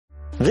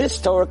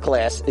This Torah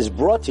class is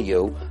brought to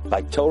you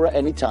by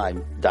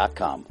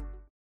TorahAnytime.com.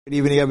 Good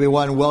evening,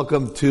 everyone.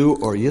 Welcome to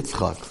Or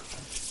Yitzchak.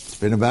 It's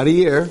been about a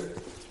year.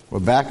 We're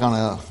back on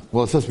it's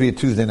supposed to be a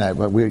Tuesday night,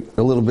 but we're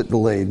a little bit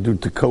delayed due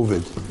to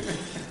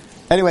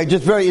COVID. Anyway,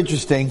 just very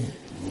interesting.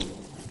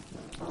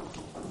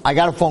 I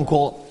got a phone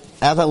call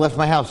as I left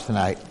my house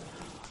tonight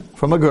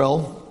from a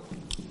girl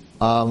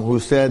who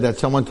said that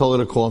someone told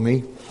her to call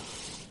me.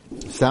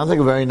 Sounds like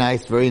a very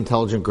nice, very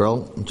intelligent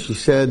girl. And she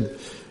said,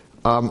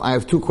 I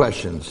have two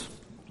questions.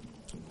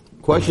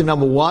 Question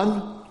number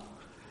one,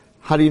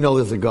 how do you know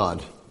there's a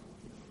God?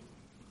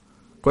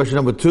 Question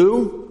number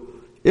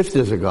two, if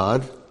there's a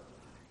God,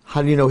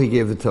 how do you know He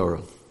gave the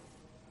Torah?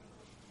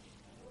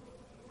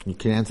 You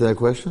can answer that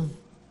question?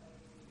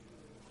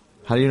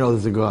 How do you know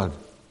there's a God?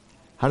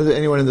 How does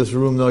anyone in this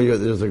room know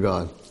there's a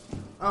God?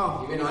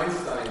 Oh, even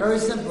Einstein. Very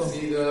simple.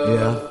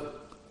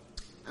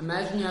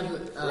 Imagine you have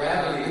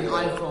an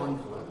iPhone,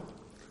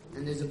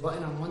 and there's a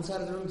button on one side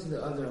of the room to the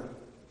other.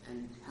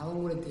 And how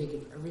long would it take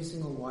if every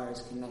single wire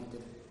is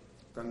connected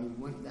from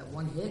that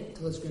one hit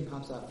till the screen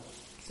pops up?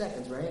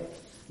 Seconds, right?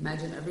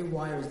 Imagine every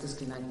wire is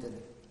disconnected.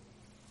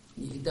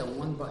 You hit that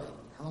one button.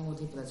 How long will it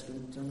take for that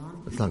screen to turn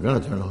on? It's not going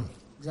to turn on.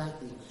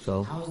 Exactly.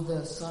 So? How's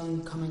the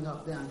sun coming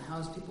up, down?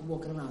 How's people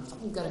walking around?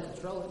 Someone's got to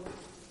control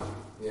it.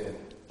 Yeah.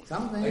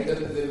 Something. Like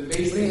the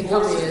basic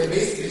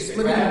forces,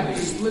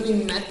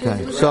 splitting method.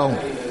 Okay. So,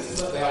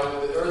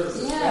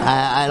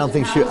 I don't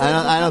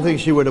think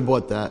she would have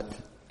bought that.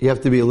 You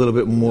have to be a little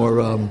bit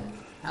more.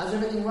 How's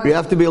everything working? You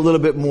have to be a little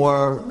bit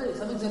more.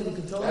 Something's got to be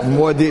controlled.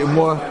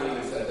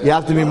 You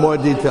have to be more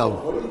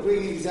detailed. What are you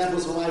bringing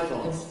examples from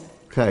iPhones?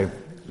 Okay,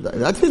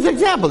 that's his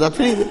example. That's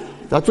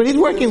what he's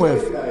working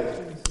with.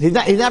 He's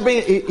not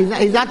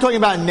talking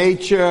about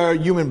nature,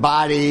 human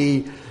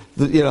body.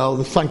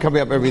 The sun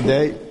coming up every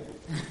day.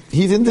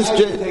 He's in this.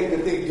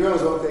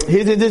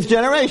 He's in this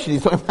generation.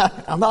 He's talking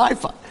about on the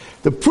iPhone.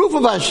 The proof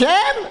of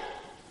Hashem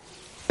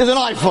is an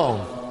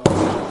iPhone.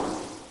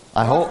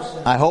 I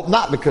hope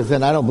not, because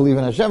then I don't believe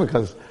in Hashem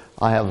because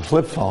I have a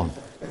flip phone.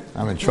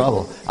 I'm in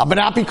trouble. I'm an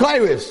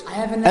apikoiris.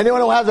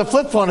 Anyone who has a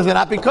flip phone is an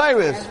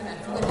apikoiris.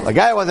 The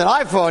guy who has an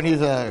iPhone, he's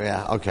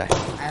okay. I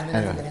have an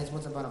app that has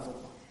WhatsApp on a flip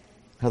phone.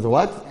 Has a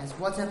what? It has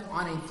WhatsApp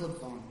on a flip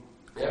phone.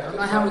 I don't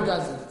know how he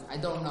does it. I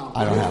don't know.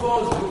 I don't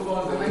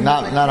have.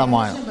 Not on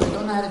mine. But I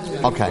don't know how to do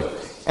that. Okay.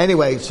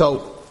 Anyway,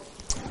 so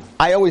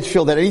I always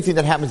feel that anything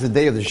that happens the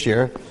day of this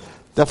year,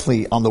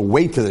 definitely on the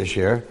way to this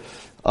year,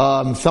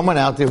 someone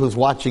out there who's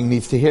watching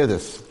needs to hear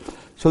this.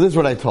 So this is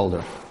what I told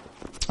her.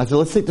 I said,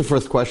 let's take the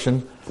first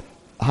question.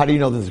 How do you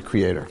know there's a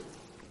creator?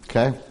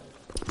 Okay?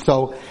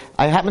 So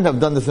I happen to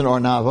have done this in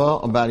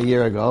Ornava about a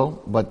year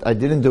ago, but I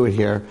didn't do it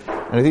here.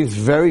 And I think it's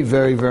very,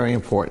 very, very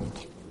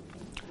important.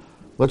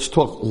 Let's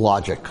talk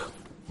logic.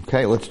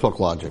 Okay? Let's talk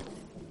logic.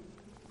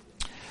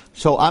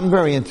 So I'm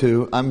very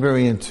into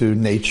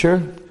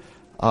nature.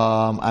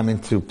 I'm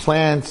into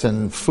plants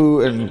and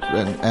food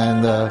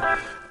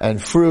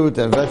and fruit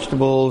and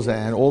vegetables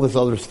and all this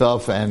other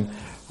stuff. And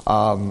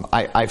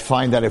I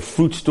find that a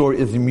fruit store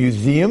is a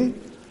museum.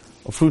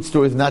 A fruit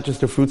store is not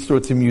just a fruit store;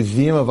 it's a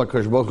museum of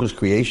HaKadosh Baruch Hu's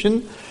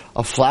creation.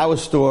 A flower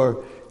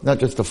store, not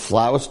just a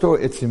flower store;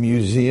 it's a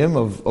museum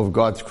of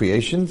God's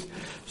creations.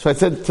 So I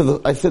said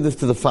this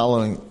to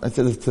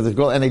the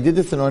girl, and I did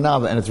this in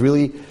Ornava, and it's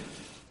really.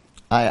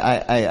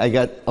 I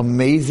got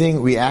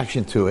amazing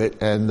reaction to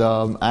it, and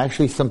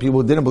actually some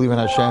people who didn't believe in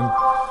Hashem,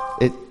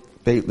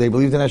 they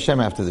believed in Hashem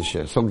after this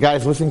year. So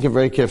guys, listen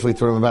very carefully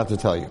to what I'm about to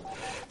tell you.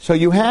 So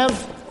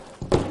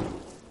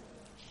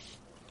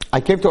I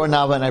came to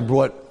Ornava and I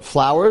brought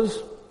flowers,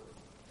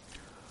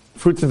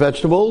 fruits and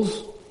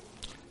vegetables,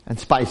 and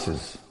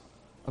spices.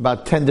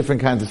 About 10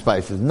 different kinds of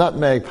spices.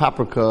 Nutmeg,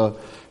 paprika,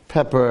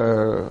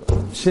 pepper,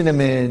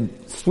 cinnamon,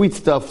 sweet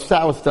stuff,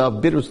 sour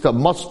stuff, bitter stuff,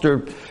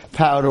 mustard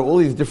powder, all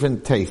these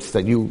different tastes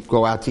that you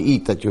go out to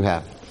eat that you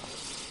have.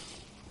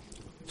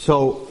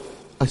 So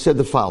I said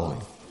the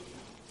following.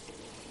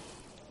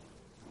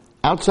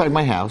 Outside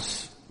my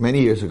house,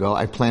 many years ago,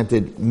 I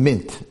planted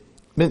mint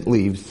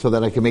leaves so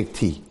that I could make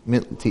tea.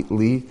 Mint tea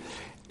leaf.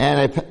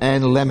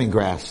 And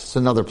lemongrass. It's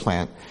another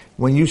plant.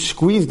 When you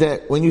squeeze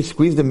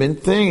the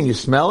mint thing and you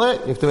smell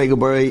it, you have to make a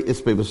very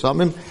ispe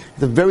b'samim.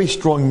 It's a very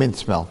strong mint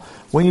smell.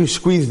 When you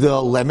squeeze the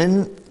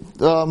lemon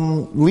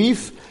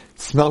leaf,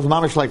 it smells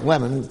mamish like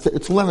lemon.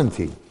 It's lemon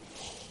tea.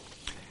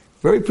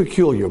 Very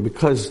peculiar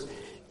because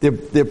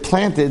they're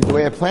planted, the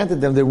way I planted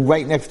them, they're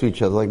right next to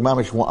each other, like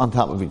mamish on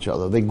top of each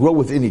other. They grow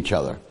within each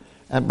other.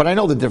 But I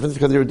know the difference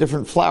because they're a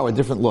different flower,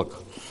 different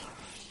look.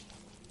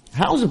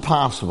 How is it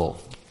possible?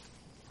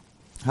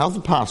 How is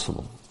it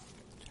possible?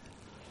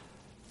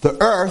 The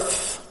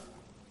earth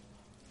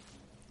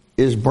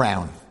is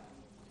brown.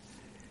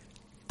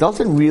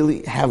 Doesn't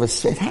really have it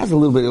has a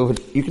little bit of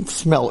it. You can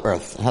smell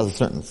earth. It has a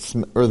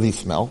certain earthy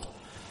smell.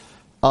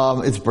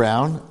 It's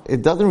brown.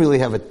 It doesn't really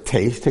have a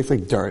taste. It tastes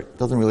like dirt.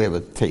 Doesn't really have a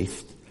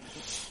taste.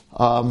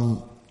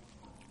 How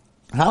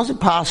is it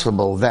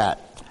possible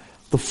that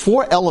the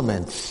four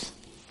elements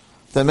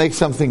that make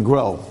something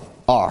grow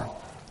are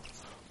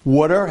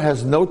Water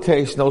has no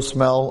taste, no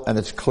smell, and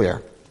it's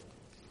clear.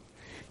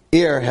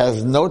 Air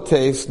has no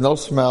taste, no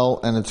smell,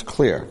 and it's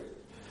clear.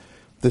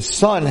 The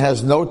sun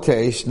has no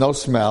taste, no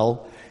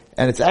smell,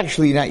 and it's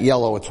actually not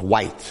yellow, it's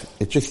white.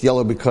 It's just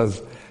yellow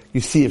because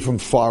you see it from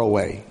far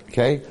away,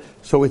 okay?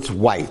 So it's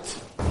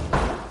white.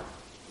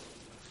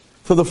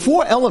 So the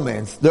four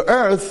elements, the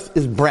earth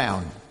is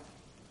brown.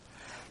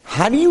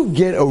 How do you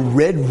get a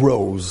red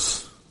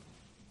rose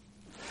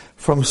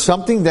from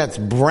something that's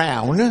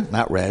brown,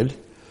 not red,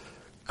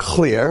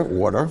 clear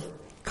water,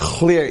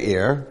 clear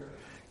air,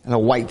 and a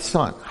white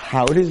sun?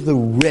 How does the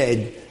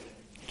red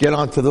get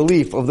onto the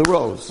leaf of the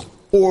rose?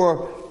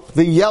 Or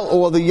the yellow,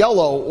 or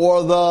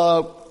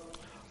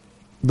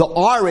the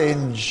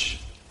orange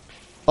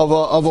of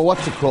a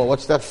what's it called?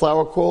 What's that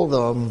flower called?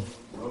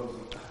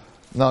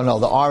 No,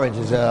 the orange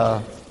is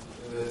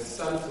The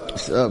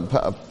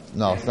sunflower.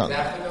 no, it's not.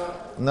 Daffodil?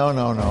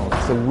 No.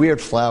 It's a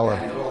weird flower.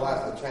 You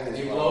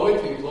blow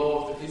it? You blow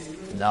off the piece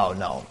of it?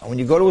 No. When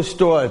you go to a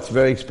store, it's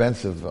very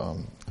expensive. I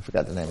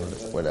forgot the name of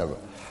it. Whatever.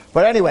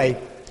 But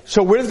anyway,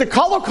 so where does the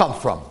color come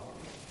from?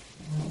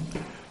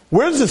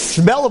 Where does the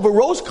smell of a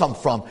rose come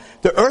from?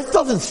 The earth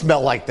doesn't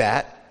smell like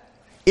that.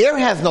 Air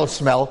has no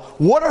smell.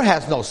 Water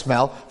has no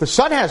smell. The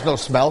sun has no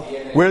smell.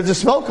 Where does the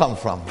smell come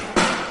from?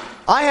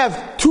 I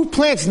have two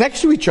plants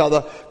next to each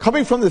other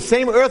coming from the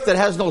same earth that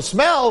has no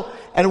smell,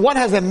 and one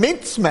has a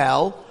mint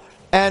smell,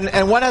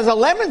 and one has a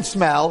lemon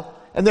smell,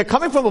 and they're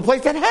coming from a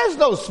place that has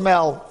no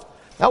smell.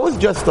 That was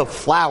just the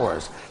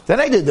flowers. Then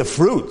I did the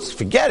fruits.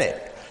 Forget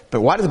it.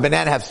 But why does a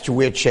banana have such a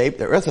weird shape?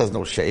 The earth has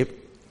no shape.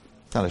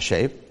 It's not a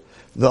shape.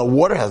 The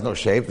water has no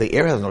shape. The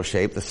air has no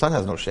shape. The sun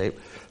has no shape.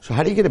 So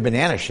how do you get a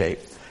banana shape?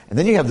 And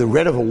then you have the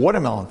red of a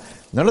watermelon.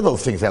 None of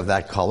those things have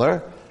that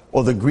color.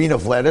 Or the green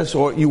of lettuce.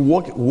 Or you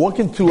walk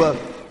into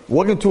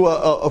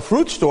a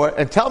fruit store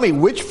and tell me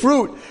which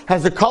fruit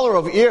has the color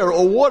of air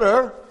or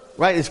water,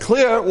 right? It's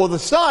clear, or the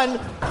sun,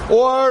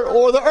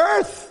 or the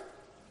earth.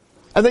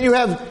 And then you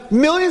have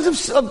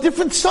millions of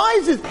different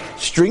sizes.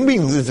 String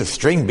beans is a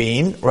string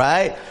bean,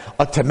 right?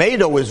 A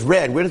tomato is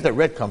red. Where does that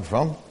red come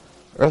from?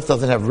 Earth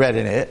doesn't have red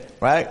in it,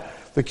 right?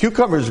 The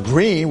cucumber is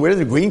green. Where does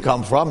the green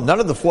come from? None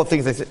of the four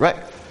things they said, right?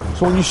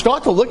 So when you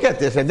start to look at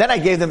this, and then I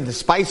gave them the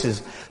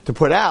spices to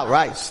put out,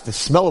 right? The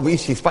smell of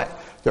each spice.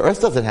 The earth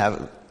doesn't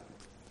have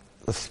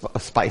a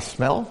spice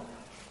smell.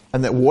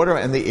 And the water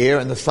and the air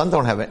and the sun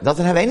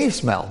doesn't have any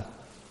smell.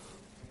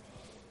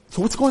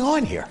 So what's going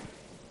on here?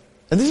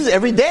 And this is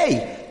every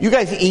day. You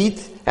guys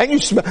eat and you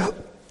smell.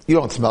 You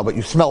don't smell, but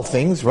you smell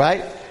things,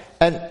 right?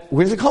 And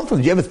where does it come from?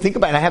 Do you ever think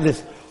about it? And I have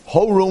this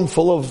whole room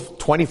full of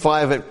 22,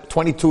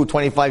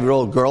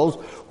 25-year-old girls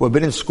who have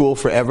been in school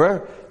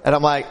forever. And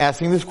I'm like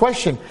asking this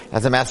question,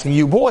 as I'm asking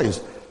you boys,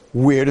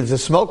 where does the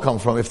smell come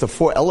from if the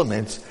four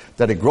elements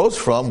that it grows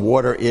from,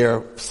 water,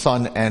 air,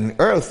 sun, and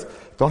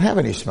earth, don't have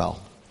any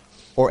smell,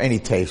 or any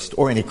taste,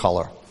 or any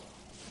color?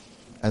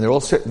 And they're all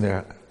sitting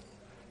there.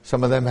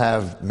 Some of them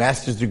have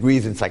master's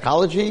degrees in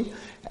psychology,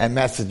 and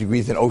master's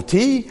degrees in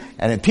OT,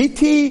 and in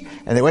PT,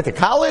 and they went to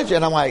college,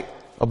 and I'm like,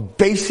 a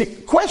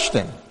basic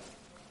question.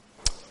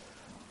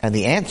 And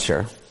the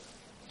answer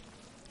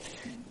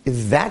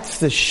is that's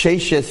the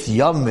Sheshes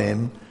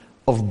Yamim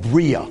of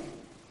Bria.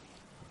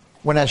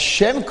 When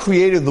Hashem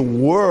created the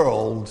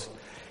world,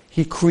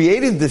 He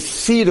created the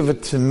seed of a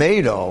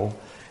tomato,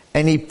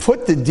 and He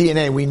put the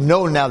DNA, we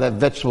know now that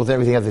vegetables,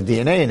 everything has a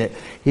DNA in it.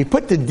 He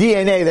put the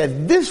DNA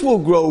that this will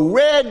grow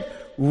red,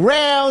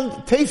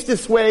 round, taste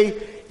this way,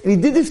 and He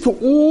did this to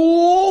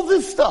all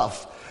this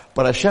stuff.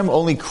 But Hashem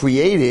only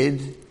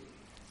created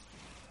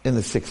in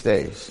the 6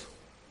 days.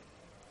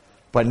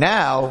 But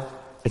now,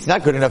 it's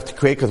not good enough to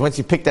create, because once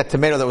you pick that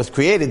tomato that was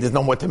created, there's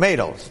no more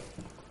tomatoes.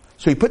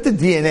 So He put the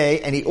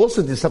DNA, and He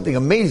also did something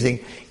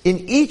amazing. In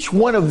each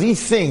one of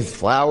these things,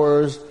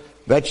 flowers,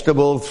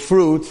 vegetables,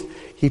 fruits,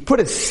 He put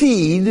a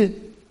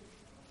seed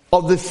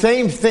of the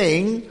same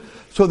thing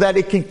so that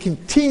it can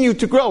continue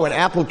to grow. An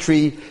apple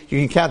tree, you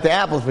can count the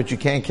apples, but you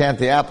can't count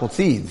the apple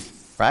seeds,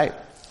 right?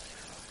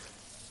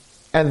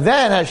 And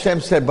then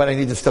Hashem said, but I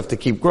need this stuff to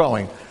keep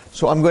growing.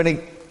 So I'm going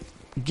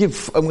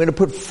to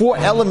put four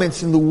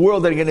elements in the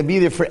world that are going to be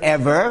there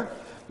forever,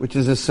 which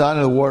is the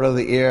sun, the water,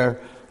 the air,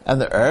 and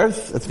the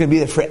earth. It's going to be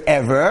there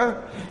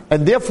forever.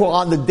 And therefore,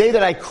 on the day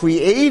that I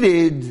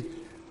created,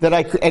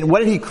 and what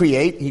did He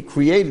create? He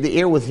created, the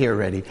air was here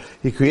already.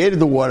 He created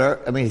the water.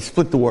 He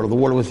split the water. The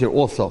water was here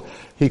also.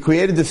 He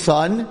created the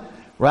sun,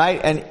 right?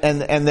 And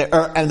the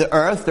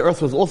earth. The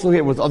earth was also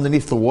here, was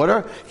underneath the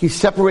water. He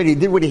separated, He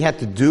did what He had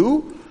to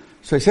do.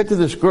 So I said to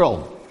this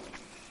girl,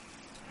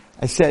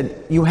 I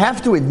said, you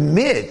have to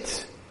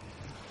admit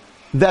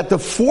that the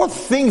four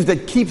things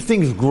that keep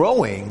things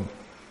growing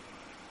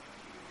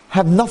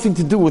have nothing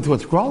to do with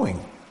what's growing.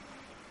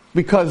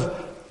 Because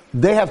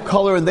they have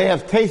color and they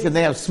have taste and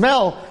they have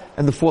smell,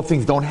 and the four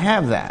things don't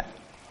have that.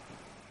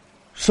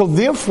 So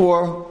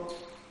therefore,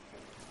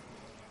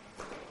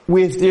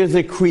 if there's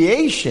a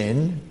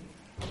creation,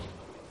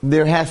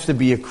 there has to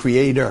be a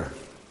creator.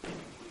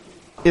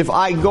 If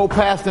I go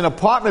past an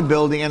apartment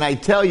building and I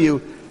tell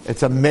you,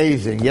 it's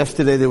amazing,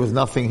 yesterday there was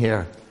nothing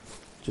here.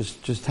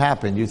 just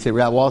happened. You'd say,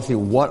 Rabbi Wallerstein,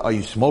 what are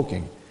you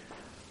smoking?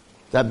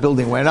 That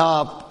building went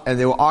up, and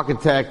there were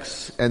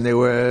architects, and there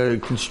were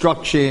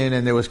construction,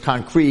 and there was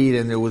concrete,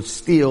 and there was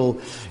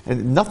steel,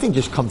 and nothing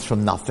just comes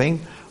from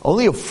nothing.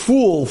 Only a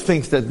fool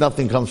thinks that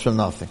nothing comes from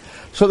nothing.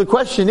 So the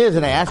question is,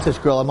 and I asked this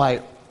girl, I'm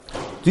like,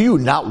 do you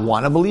not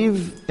want to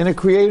believe in a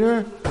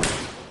creator?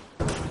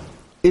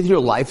 Is your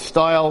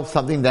lifestyle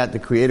something that the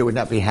creator would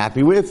not be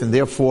happy with, and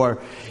therefore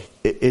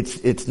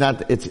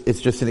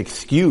it's just an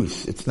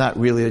excuse? It's not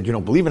really that you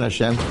don't believe in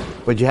Hashem,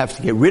 but you have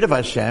to get rid of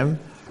Hashem.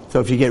 So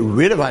if you get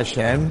rid of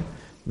Hashem,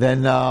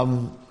 then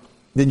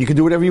you can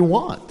do whatever you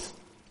want.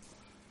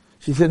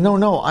 She said,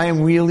 no, I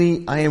am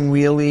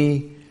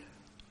really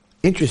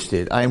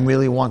interested. I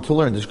really want to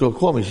learn. This girl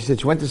called me. She said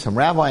she went to some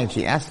rabbi and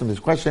she asked him this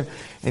question,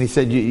 and he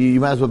said, you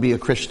might as well be a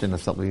Christian or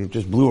something. It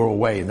just blew her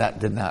away, and that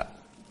did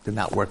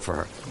not work for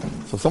her.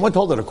 So someone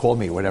told her to call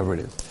me, whatever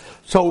it is.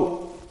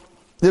 So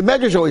the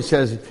Medrash always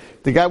says,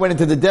 the guy went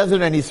into the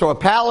desert and he saw a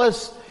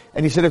palace,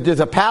 and he said, if there's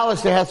a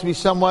palace, there has to be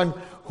someone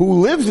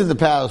who lives in the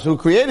palace, who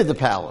created the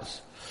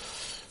palace.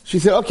 She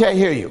said, okay, I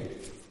hear you.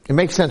 It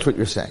makes sense what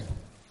you're saying.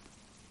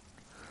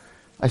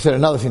 I said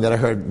another thing that I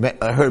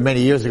heard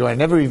many years ago. I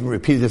never even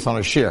repeated this on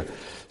a shir.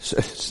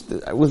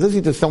 I was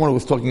listening to someone who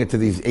was talking to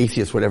these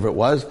atheists, whatever it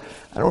was.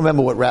 I don't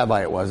remember what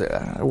rabbi it was. It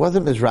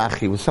wasn't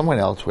Mizrahi. It was someone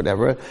else,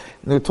 whatever. And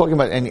they were talking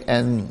about,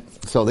 and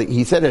so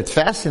he said it's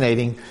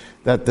fascinating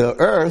that the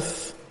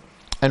Earth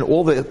and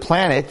all the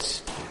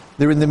planets,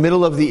 they're in the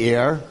middle of the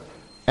air,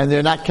 and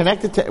they're not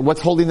connected to what's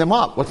holding them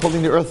up. What's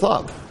holding the Earth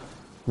up?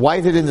 Why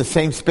is it in the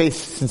same space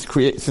since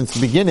the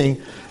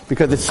beginning?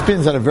 Because it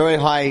spins at a very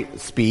high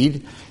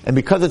speed, and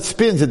because it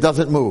spins, it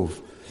doesn't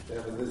move.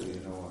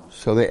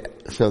 So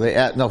that's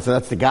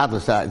the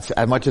godless side.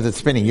 As much as it's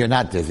spinning, you're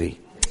not dizzy.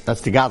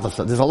 That's the godless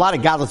side. There's a lot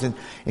of godless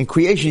in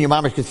creation. Your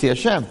mamash can see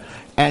Hashem,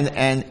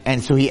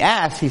 and so he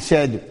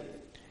said,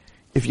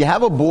 if you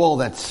have a ball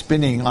that's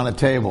spinning on a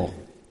table,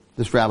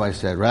 this rabbi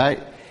said,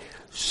 right?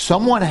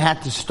 Someone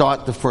had to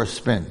start the first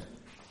spin.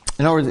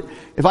 In other words,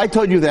 if I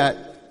told you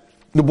that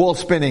the ball's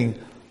spinning,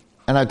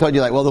 and I told you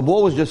like, well, the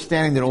ball was just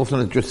standing there, all of a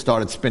sudden it just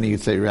started spinning,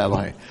 you'd say,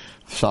 Rabbi,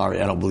 sorry,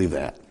 I don't believe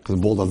that. Because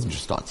the ball doesn't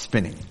just start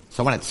spinning.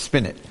 Someone had to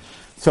spin it.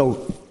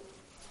 So,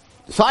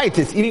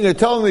 scientists, even they're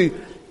telling me,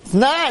 it's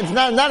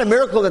not a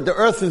miracle that the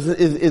earth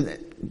is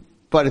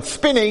but it's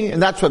spinning,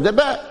 and that's what,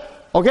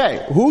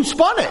 okay, who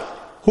spun it?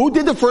 Who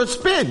did the first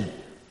spin?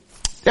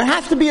 There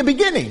has to be a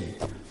beginning.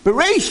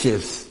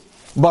 Bereshis.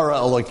 Bara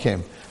Elokim.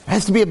 It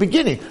has to be a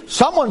beginning.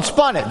 Someone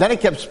spun it, then it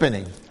kept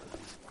spinning.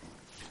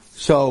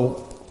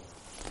 So,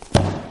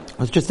 it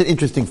was just an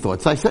interesting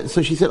thought.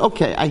 So she said,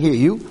 okay, I hear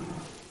you.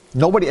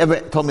 Nobody ever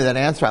told me that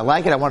answer. I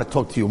like it. I want to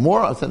talk to you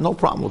more. I said, no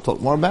problem. We'll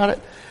talk more about it.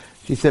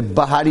 She said,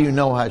 but how do you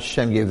know how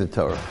Hashem gave the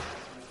Torah?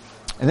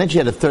 And then she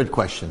had a third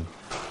question.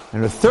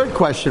 And the third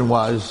question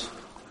was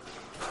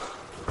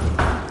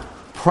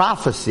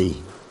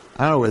prophecy.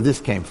 I don't know where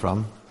this came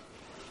from.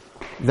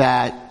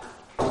 That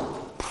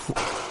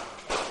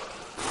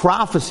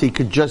prophecy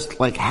could just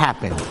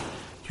happen.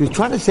 She was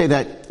trying to say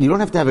that you don't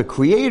have to have a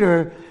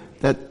creator,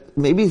 that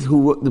maybe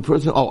the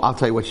person, I'll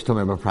tell you what she told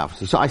me about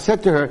prophecy. So I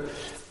said to her,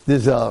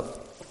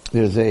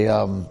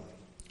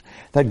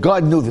 that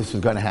God knew this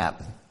was going to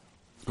happen.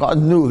 God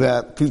knew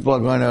that people are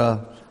going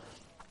to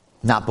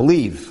not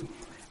believe.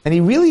 And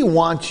He really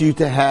wants you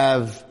to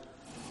have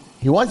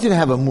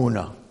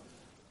emunah.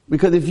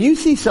 Because if you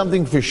see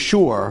something for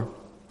sure,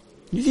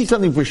 then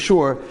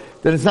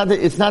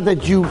it's not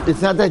that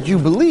you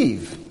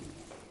believe.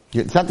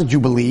 It's not that you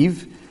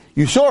believe.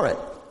 You saw it.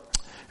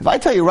 If I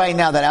tell you right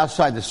now that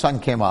outside the sun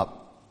came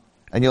up,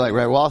 and you're like,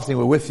 Ray Wallerstein,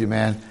 we're with you,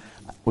 man.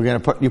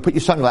 You put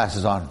your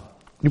sunglasses on.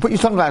 You put your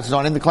sunglasses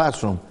on in the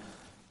classroom.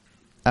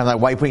 I'm like,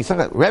 why are you putting your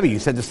sunglasses? Rebbe, you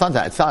said the sun's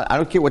out. I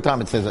don't care what time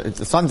it says.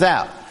 The sun's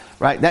out.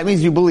 Right? That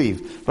means you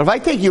believe. But if I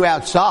take you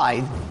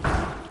outside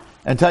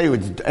and tell you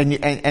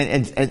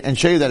and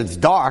show you that it's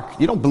dark,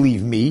 you don't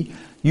believe me.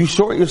 You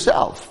saw it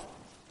yourself.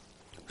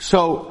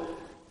 So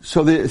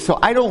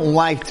I don't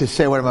like to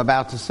say what I'm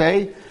about to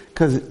say,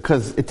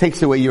 because it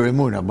takes away your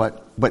emunah.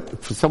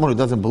 But for someone who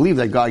doesn't believe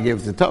that God gave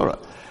us the Torah.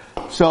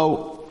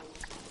 So,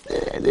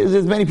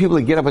 there's many people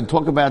that get up and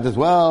talk about this.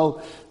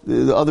 Well,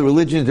 the other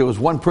religions, there was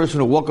one person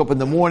who woke up in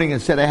the morning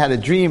and said, I had a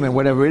dream, and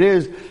whatever it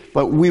is,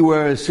 but we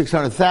were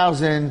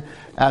 600,000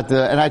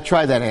 and I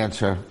tried that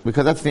answer,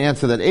 because that's the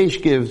answer that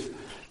Aish gives.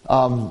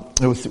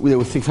 There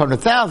was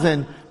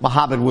 600,000,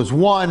 Muhammad was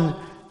one,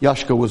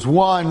 Yashka was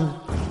one,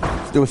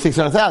 there was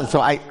 600,000.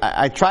 So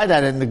I tried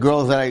that, and the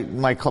girls that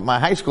my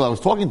high school I was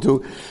talking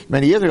to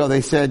many years ago,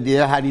 they said,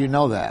 yeah, how do you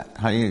know that?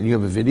 You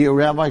have a video,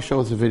 Rabbi?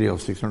 Show us a video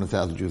of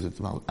 600,000 Jews at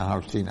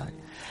Har Sinai.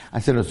 I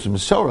said, it's a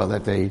Masorah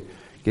that they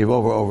gave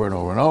over and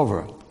over and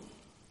over.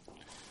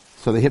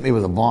 So they hit me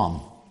with a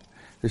bomb.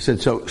 They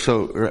said, so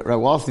Rabbi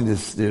Wallerstein,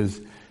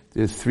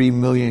 there's 3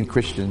 million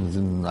Christians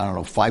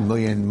and, 5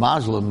 million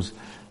Muslims.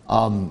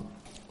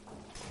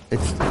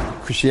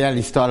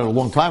 Christianity started a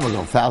long time ago,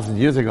 1,000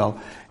 years ago,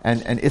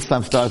 and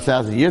Islam started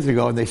 1,000 years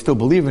ago, and they still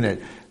believe in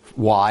it.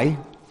 Why?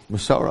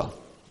 Masorah.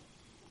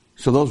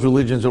 So those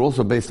religions are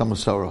also based on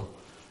Masorah.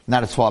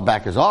 Not as far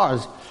back as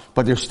ours,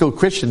 but they're still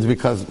Christians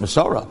because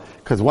Masorah.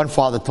 Because one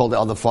father told the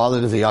other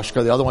father there's a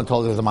Yashka, the other one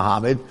told there's a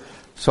Muhammad.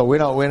 So we're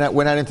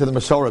not into the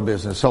Masorah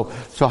business. So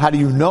how do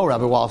you know,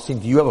 Rabbi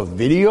Wallerstein? Do you have a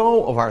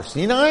video of Har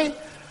Sinai?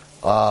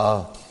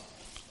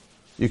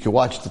 You can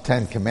watch the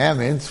Ten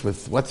Commandments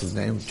with, what's his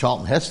name,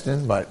 Charlton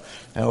Heston, but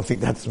I don't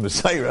think that's the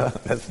Messiah.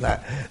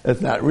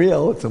 That's not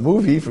real. It's a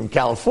movie from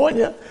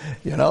California.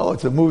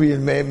 It's a movie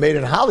made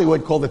in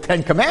Hollywood called the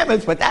Ten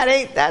Commandments, but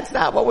that's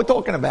not what we're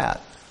talking about.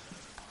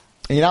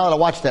 And you're not allowed to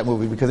watch that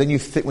movie because then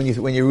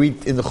when you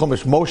read in the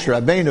Chumash Moshe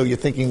Rabbeinu, you're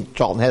thinking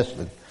Charlton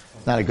Heston.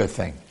 It's not a good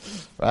thing.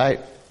 Right?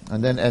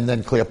 And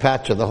then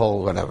Cleopatra, the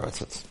whole whatever.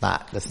 That's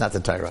not the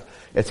Torah.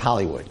 It's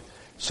Hollywood.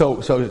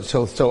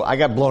 So I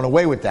got blown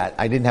away with that.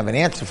 I didn't have an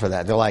answer for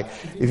that. They're like,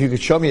 if you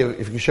could show me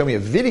a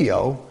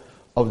video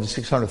of the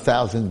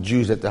 600,000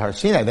 Jews at the Har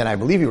Sinai, then I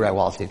believe you, Rabbi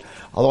Wallerstein.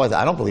 Otherwise,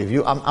 I don't believe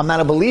you. I'm not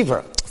a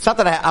believer. It's not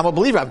that I'm a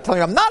believer. I'm telling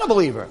you, I'm not a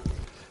believer.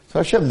 So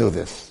Hashem knew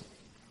this.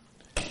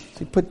 So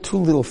he put two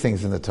little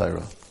things in the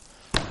Torah.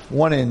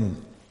 One in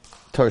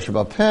Torah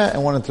Sheba'al Peh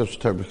and one in Torah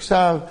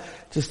B'Ksav,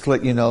 just to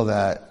let you know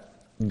that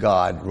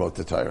God wrote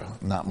the Torah,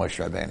 not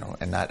Moshe Rabbeinu,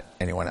 and not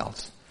anyone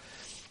else.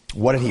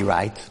 What did he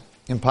write?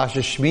 In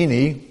Parashat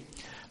Shmini,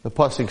 the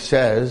pasuk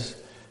says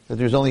that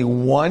there's only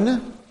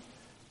one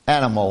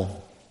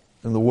animal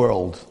in the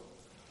world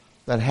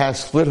that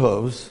has split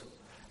hooves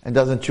and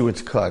doesn't chew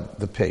its cud,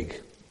 the pig.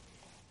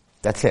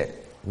 That's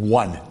it.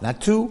 One.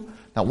 Not two,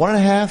 not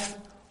 1.5,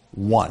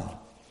 one.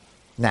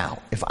 Now,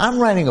 if I'm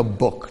writing a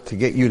book to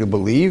get you to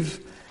believe,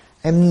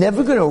 I'm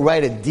never going to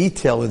write a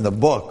detail in the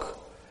book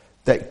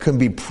that can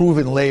be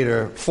proven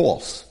later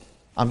false.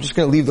 I'm just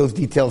going to leave those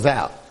details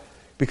out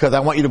because I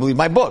want you to believe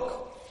my book.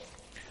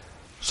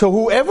 So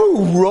whoever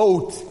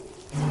wrote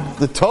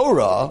the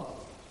Torah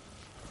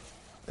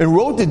and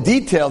wrote the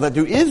detail that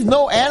there is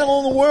no animal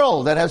in the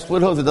world that has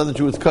split hooves that doesn't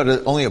chew its cud,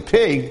 only a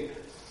pig,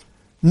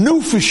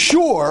 knew for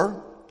sure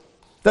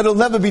that it'll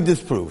never be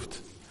disproved.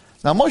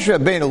 Now Moshe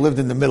Rabbeinu lived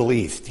in the Middle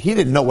East. He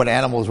didn't know what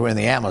animals were in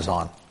the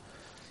Amazon.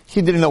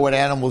 He didn't know what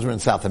animals were in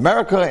South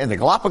America, in the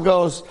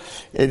Galapagos,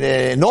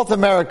 in North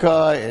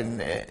America,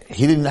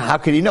 and how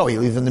could he know? He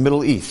lives in the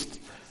Middle East.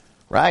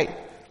 Right?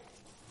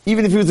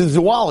 Even if he was a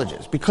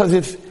zoologist. Because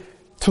if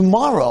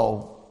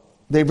tomorrow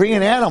they bring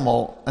an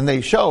animal and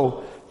they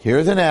show,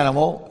 here's an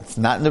animal, it's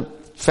not in the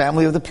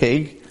family of the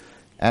pig,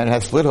 and it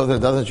has split hooves and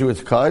it doesn't chew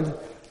its cud,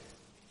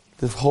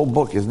 this whole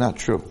book is not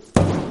true.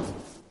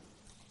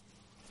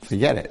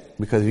 Forget it.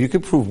 Because if you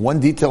could prove one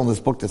detail in this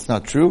book that's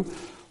not true,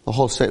 the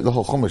whole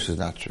Chumash is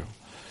not true.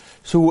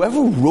 So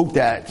whoever wrote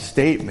that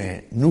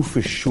statement knew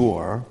for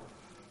sure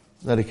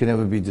that it can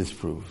never be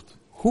disproved.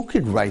 Who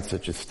could write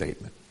such a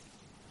statement?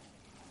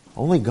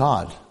 Only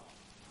God.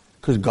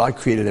 Because God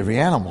created every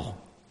animal.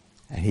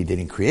 And He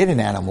didn't create an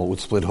animal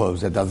with split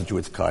hooves that doesn't chew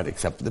its cud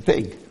except for the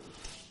pig.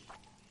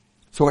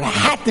 So it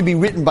had to be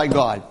written by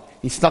God.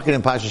 He stuck it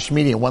in Parashat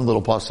Shmini in one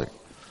little pasuk.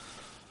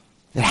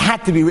 It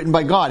had to be written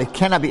by God. It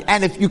cannot be.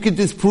 And if you can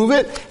disprove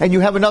it and you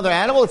have another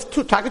animal, it's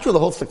true. The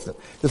whole system.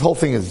 This whole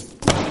thing is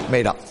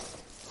made up.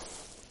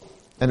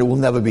 And it will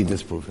never be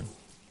disproven.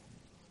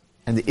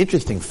 And the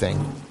interesting thing,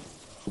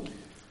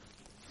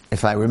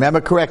 if I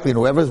remember correctly, and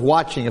whoever's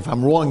watching, if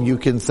I'm wrong, you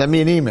can send me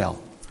an email.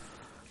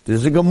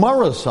 There's a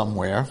Gemara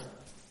somewhere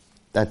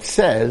that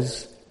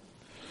says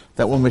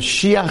that when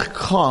Mashiach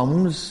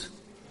comes,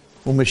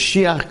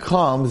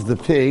 the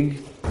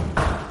pig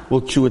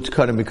will chew its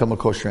cud and become a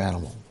kosher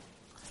animal.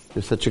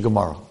 There's such a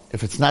Gemara.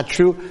 If it's not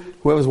true,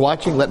 whoever's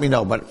watching, let me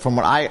know. But from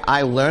what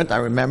I learned, I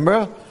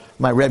remember,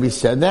 my Rebbe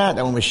said that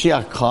when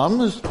Mashiach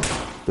comes,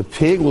 the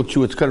pig will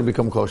chew its cud and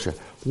become kosher.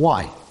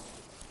 Why?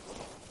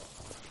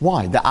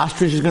 Why? The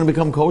ostrich is going to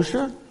become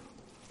kosher?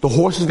 The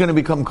horse is going to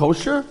become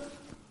kosher?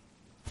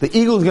 The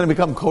eagle is going to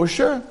become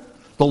kosher?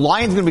 The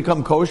lion is going to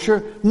become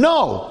kosher?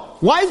 No!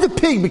 Why is the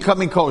pig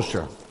becoming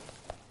kosher?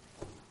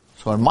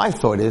 So my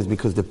thought is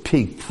because the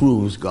pig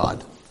proves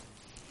God.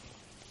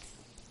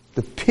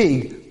 The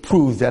pig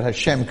proves that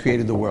Hashem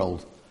created the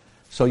world.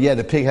 So yeah,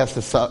 the pig has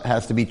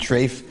to be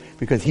treif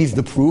because he's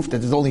the proof that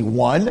there's only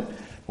one.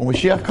 When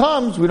Mashiach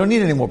comes, we don't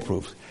need any more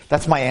proofs.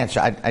 That's my answer.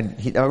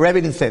 Rabbi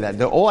didn't say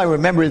that. All I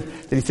remember is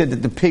that he said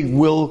that the pig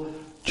will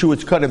chew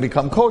its cud and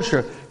become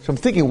kosher. So I'm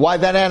thinking, why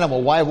that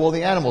animal? Why of all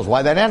the animals?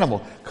 Why that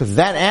animal? Because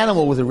that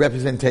animal was a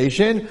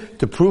representation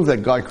to prove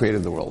that God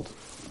created the world.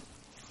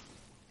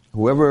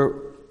 Whoever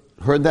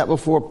heard that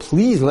before,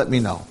 please let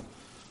me know.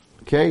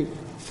 Okay?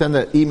 Send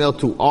an email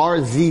to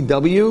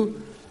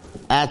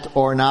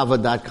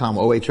rzw@ornava.com,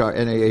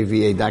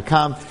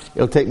 OHRNAAVA.com.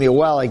 It'll take me a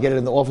while. I get it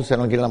in the office. I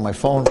don't get it on my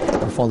phone.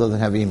 My phone doesn't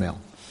have email.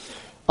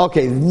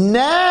 Okay,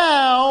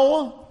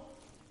 now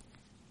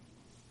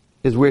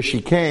is where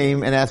she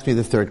came and asked me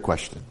the third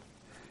question.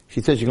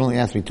 She said she can only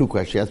ask me two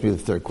questions. She asked me the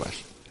third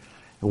question.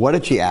 And what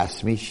did she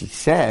ask me? She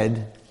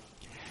said,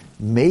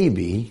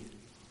 maybe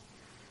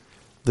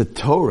the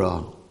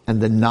Torah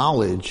and the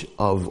knowledge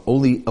of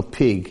only a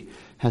pig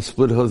has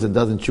split hooves and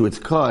doesn't chew its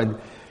cud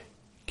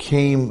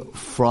came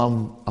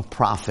from a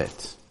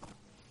prophet.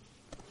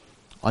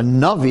 a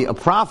Navi, a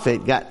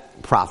prophet,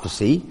 got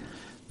prophecy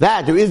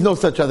that there is no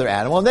such other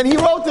animal. And then he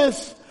wrote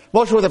this.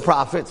 Moshe was a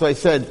prophet, so I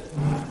said,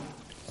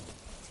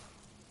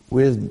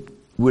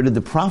 where did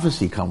the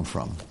prophecy come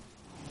from?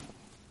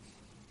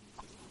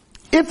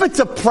 If it's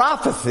a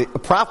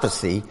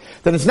prophecy,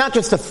 then it's not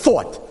just a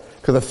thought.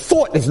 Because a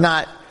thought is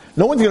not,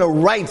 no one's going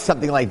to write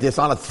something like this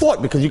on a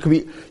thought, because you could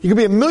be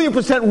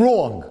 1,000,000%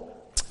 wrong.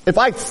 If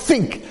I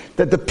think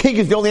that the pig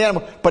is the only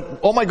animal, but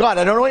oh my God,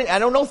 I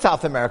don't know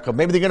South America.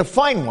 Maybe they're going to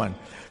find one.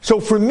 So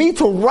for me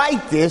to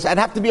write this, I'd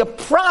have to be a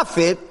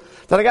prophet,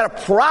 that I got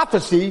a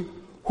prophecy,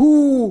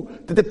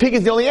 that the pig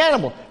is the only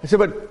animal. I said,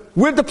 but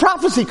where'd the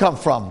prophecy come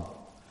from?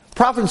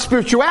 Prophet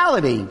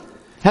spirituality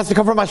has to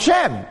come from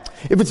Hashem.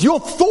 If it's your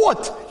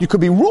thought, you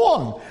could be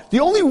wrong. The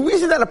only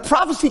reason that a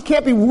prophecy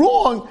can't be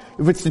wrong,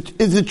 if it's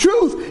the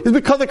truth, is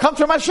because it comes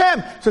from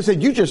Hashem. So I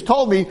said, you just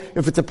told me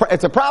if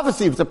it's a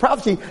prophecy,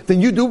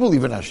 then you do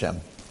believe in Hashem.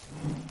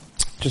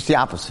 Just the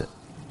opposite.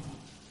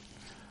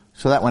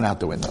 So that went out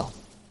the window.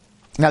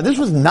 Now this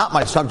was not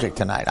my subject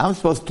tonight. I'm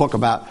supposed to talk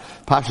about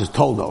Parashat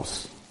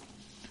Toldot.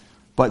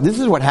 But this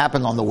is what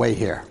happened on the way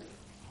here.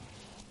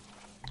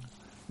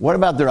 What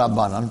about the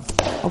Rabbanan?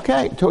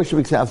 Okay, Torah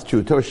Shabbat is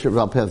true. Torah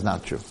Shabbat is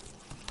not true.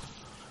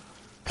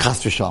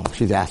 Chas v'shalom,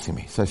 she's asking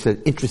me. So I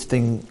said,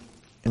 interesting,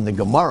 in the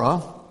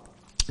Gemara,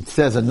 it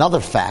says another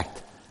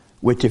fact,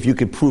 which if you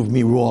could prove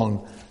me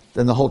wrong,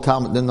 then the whole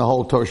Torah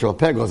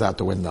Shabbat goes out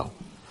the window.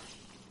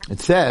 It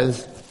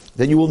says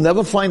that you will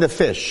never find a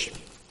fish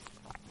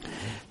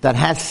that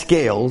has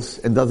scales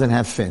and doesn't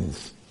have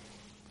fins.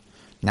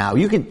 Now,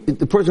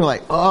 the person was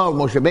like, oh,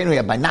 Moshe Rabbeinu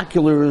had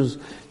binoculars,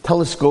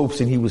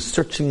 telescopes, and he was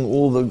searching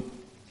all the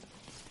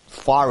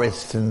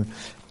forests and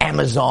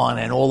Amazon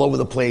and all over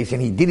the place, and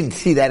he didn't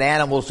see that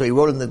animal, so he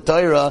wrote in the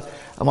Torah.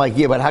 I'm like,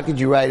 yeah, but how could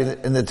you write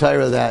in the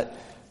Torah that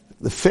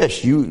the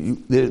fish, you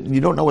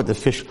don't know what the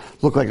fish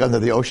look like under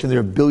the ocean. There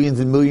are billions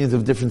and millions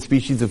of different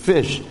species of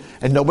fish,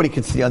 and nobody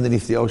could see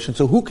underneath the ocean.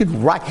 So who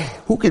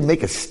could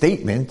make a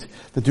statement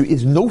that there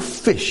is no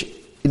fish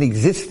in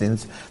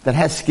existence that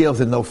has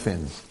scales and no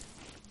fins?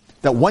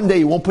 That one day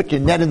you won't put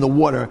your net in the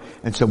water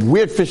and some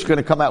weird fish is going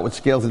to come out with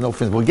scales and no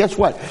fins. Well, guess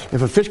what?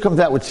 If a fish comes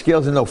out with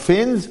scales and no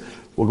fins,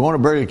 we're going to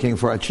Burger King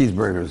for our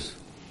cheeseburgers.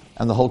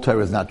 And the whole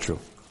Torah is not true.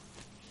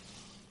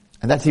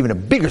 And that's even a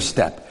bigger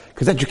step,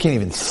 because that you can't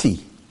even see.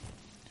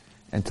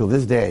 Until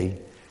this day,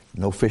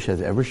 no fish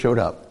has ever showed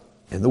up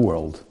in the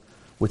world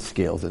with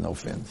scales and no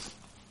fins.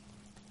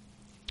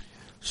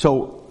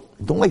 So,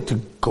 I don't like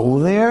to go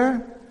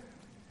there,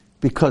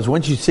 because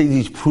once you say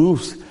these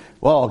proofs,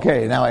 well,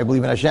 okay, now I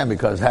believe in Hashem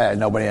because there's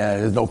no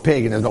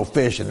pig and there's no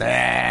fish and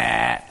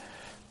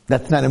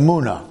that's not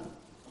emunah.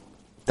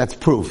 That's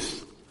proofs.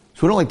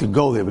 So we don't like to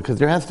go there, because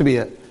there has to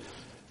be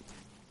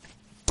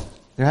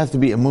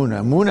emunah.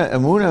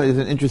 Emunah is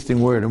an interesting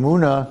word.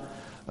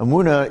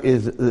 Emunah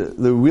is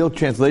the real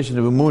translation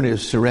of emunah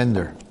is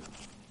surrender.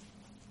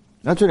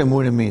 That's what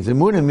emunah means.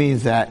 Emunah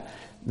means that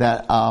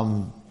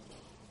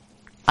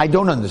I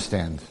don't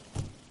understand.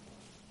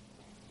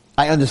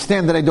 I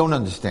understand that I don't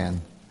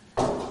understand.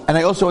 And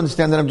I also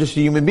understand that I'm just a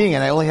human being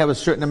and I only have a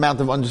certain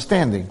amount of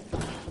understanding.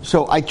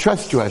 So I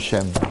trust you,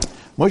 Hashem.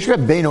 Moshe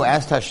Rabbeinu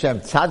asked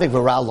Hashem, Tzaddik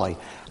v'raloi.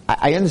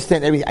 I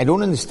understand everything. I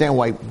don't understand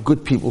why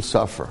good people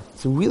suffer.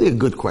 It's really a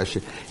good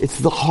question. It's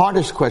the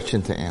hardest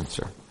question to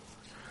answer.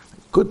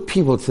 Good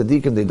people,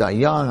 tzaddikim, they die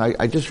young.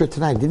 I just read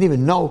tonight, I didn't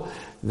even know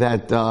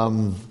that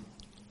Rav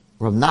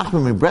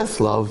Nachman in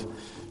Breslov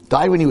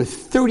died when he was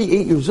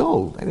 38 years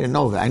old. I didn't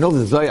know that. I know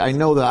the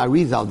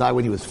Arizal died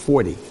when he was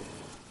 40.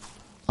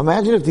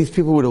 Imagine if these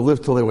people would have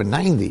lived till they were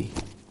 90.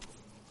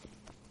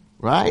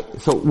 Right?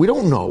 So we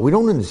don't know. We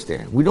don't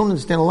understand. We don't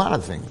understand a lot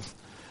of things.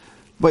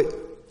 But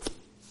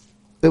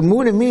the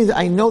Emunah means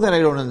I know that I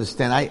don't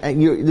understand.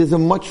 There's a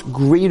much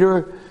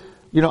greater,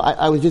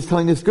 I was just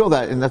telling this girl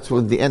that, and that's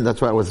what the end,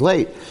 that's why I was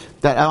late,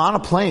 that I'm on a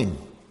plane.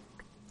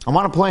 I'm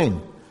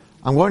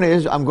going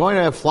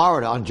to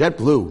Florida on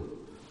JetBlue.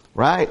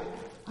 Right?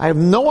 I have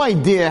no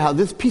idea how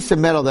this piece of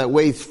metal that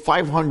weighs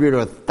 500 or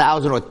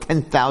 1,000 or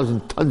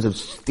 10,000 tons of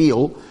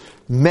steel,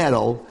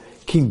 metal,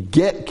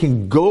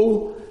 can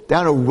go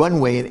down a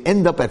runway and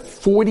end up at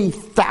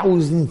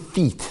 40,000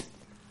 feet.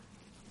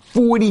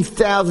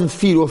 40,000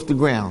 feet off the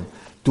ground.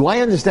 Do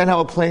I understand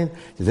how a plane?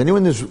 Does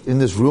anyone in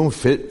this room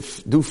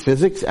do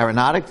physics,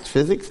 aeronautics,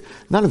 physics?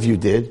 None of you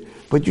did.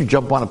 But you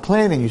jump on a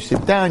plane and you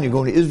sit down, you're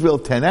going to Israel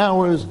 10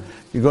 hours,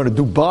 you're going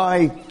to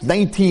Dubai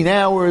 19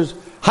 hours.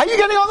 How are you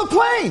getting on the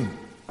plane?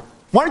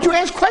 Why don't you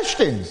ask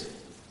questions?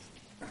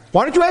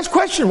 Why are you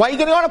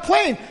getting on a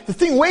plane? The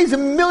thing weighs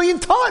 1,000,000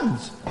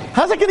 tons.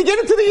 How's that going to get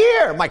into the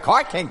air? My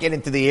car can't get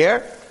into the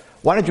air.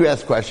 Why don't you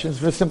ask questions?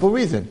 For a simple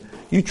reason.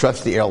 You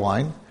trust the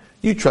airline.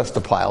 You trust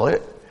the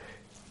pilot.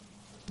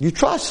 You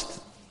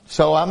trust.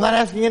 So I'm not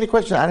asking any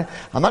questions.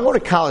 I'm not going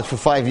to college for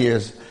 5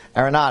 years,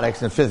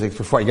 aeronautics and physics,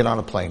 before I get on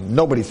a plane.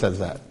 Nobody says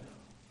that.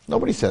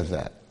 Nobody says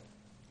that.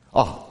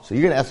 Oh, so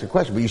you're going to ask a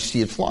question, but you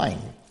see it flying.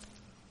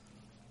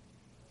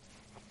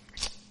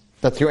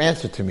 That's your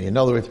answer to me. In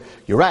other words,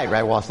 you're right,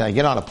 Wallerstein. I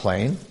get on a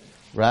plane,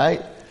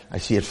 right? I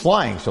see it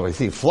flying. So I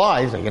see it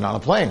flies, I get on a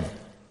plane.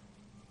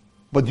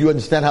 But do you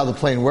understand how the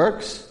plane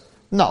works?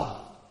 No.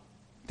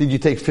 Did you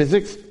take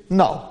physics?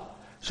 No.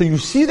 So you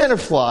see that it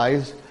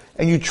flies,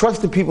 and you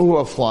trust the people who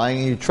are flying,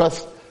 and you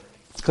trust,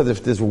 because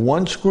if there's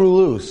one screw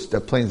loose,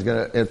 that plane's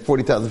at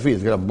 40,000 feet,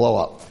 it's gonna blow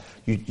up.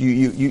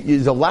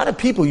 There's a lot of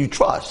people you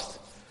trust.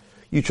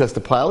 You trust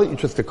the pilot, you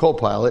trust the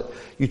co-pilot,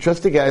 you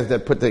trust the guys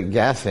that put the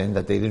gas in,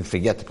 that they didn't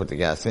forget to put the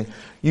gas in.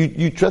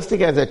 You trust the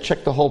guys that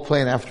check the whole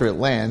plane after it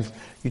lands.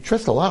 You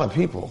trust a lot of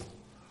people,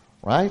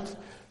 right?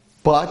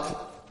 But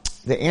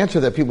the answer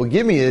that people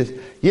give me is,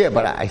 yeah,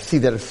 but I see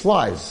that it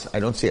flies.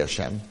 I don't see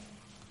Hashem.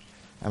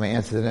 And my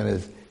answer to them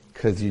is,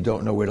 because you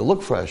don't know where to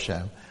look for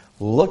Hashem.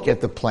 Look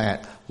at the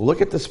plant,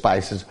 look at the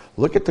spices,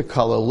 look at the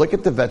color, look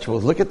at the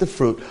vegetables, look at the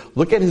fruit,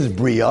 look at his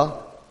bria,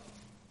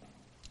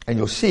 and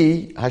you'll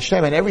see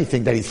Hashem and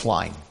everything that he's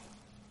flying.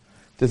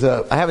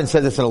 I haven't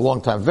said this in a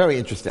long time, very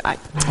interesting. I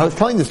was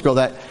telling this girl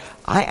that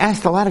I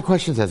asked a lot of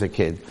questions as a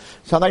kid.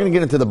 So I'm not going to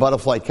get into the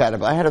butterfly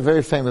caterpillar. I had a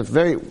very famous,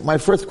 my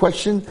first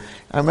question,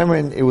 I remember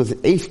it was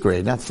 8th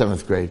grade, not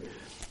 7th grade.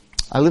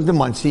 I lived in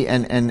Muncie,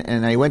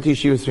 and I went to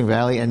Yeshiva Spring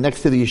Valley, and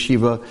next to the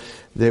yeshiva,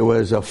 there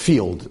was a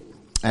field.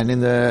 And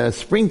in the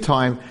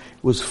springtime,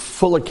 it was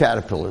full of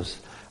caterpillars.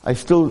 I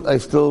still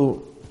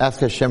ask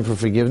Hashem for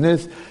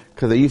forgiveness,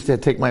 because I used to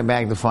take my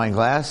magnifying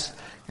glass,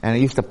 and I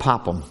used to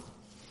pop them.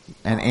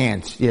 And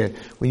ants, yeah.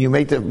 When you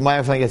make the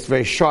magnifying glass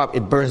very sharp,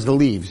 it burns the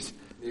leaves.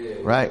 Yeah.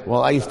 Right?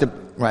 Well, I used to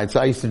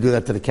do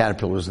that to the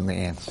caterpillars and the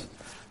ants.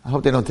 I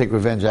hope they don't take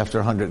revenge after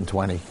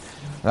 120.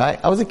 Right?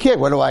 I was a kid,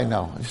 what do I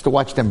know? I used to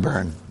watch them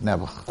burn.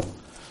 Never.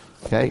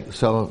 Okay?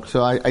 So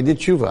I did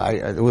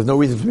tshuva. There was no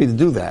reason for me to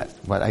do that,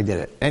 but I did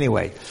it.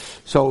 Anyway,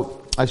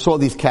 so I saw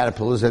these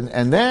caterpillars,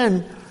 and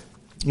then,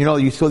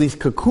 you saw these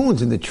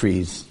cocoons in the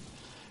trees.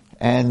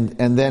 And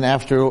then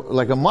after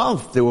like a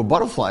month, there were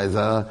butterflies,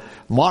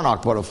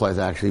 monarch butterflies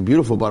actually,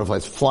 beautiful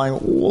butterflies flying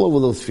all over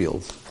those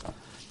fields.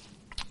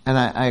 And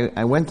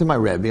I went to my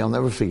Rebbe, I'll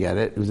never forget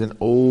it. It was an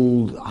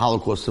old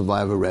Holocaust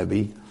survivor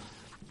Rebbe.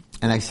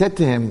 And I said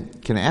to him,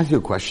 can I ask you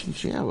a question?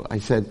 Yeah. I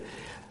said,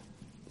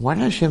 why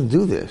did Hashem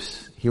do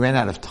this? He ran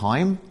out of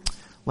time?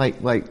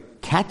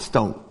 Like cats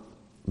don't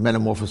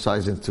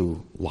metamorphosize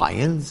into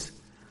lions.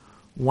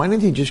 Why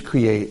didn't he just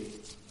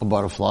create a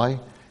butterfly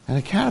and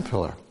a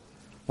caterpillar?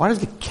 Why does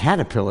the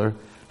caterpillar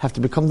have to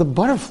become the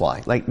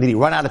butterfly? Like, did he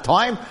run out of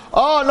time?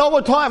 Oh, no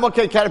more time.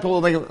 Okay, caterpillar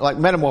will make it like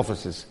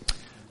metamorphosis.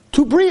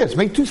 2 brias,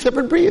 make 2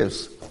 separate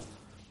brias.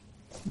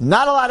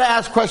 Not allowed to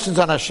ask questions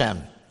on Hashem.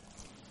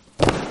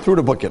 Threw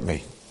the book at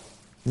me.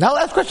 Not allowed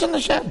to ask questions on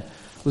Hashem.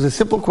 It was a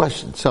simple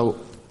question. So,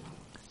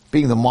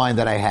 being the mind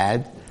that I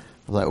had, I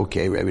was like,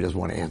 okay, Rebbe doesn't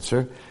want to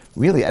answer.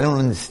 Really, I don't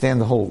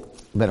understand the whole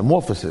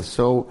metamorphosis.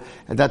 So,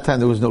 at that time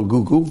there was no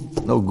Google.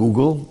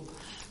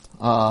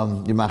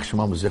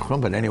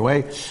 But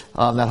anyway,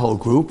 that whole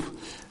group,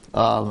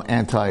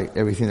 anti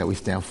everything that we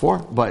stand for,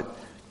 but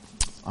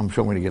I'm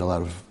sure I'm going to get a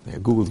lot of,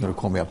 Google's going to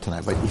call me up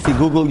tonight, but you see,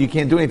 Google, you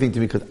can't do anything to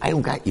me because I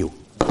don't got you.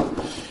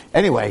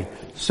 Anyway,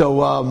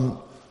 so,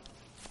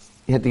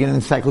 you had to get an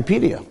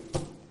encyclopedia.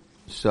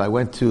 So I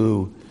went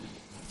to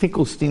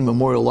Finkelstein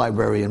Memorial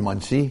Library in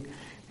Muncie,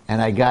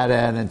 and I got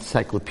an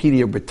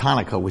Encyclopedia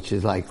Britannica, which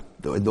is like,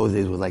 in those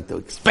days was like the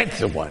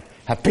expensive one,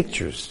 had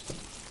pictures.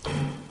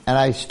 And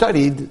I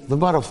studied the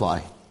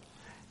butterfly.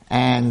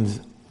 And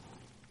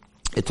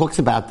it talks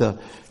about the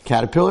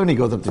caterpillar, and he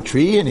goes up the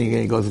tree, and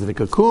he goes into the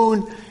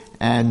cocoon,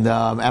 and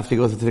after he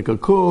goes into the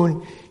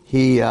cocoon,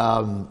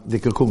 the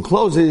cocoon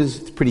closes,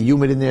 it's pretty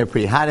humid in there,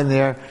 pretty hot in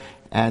there,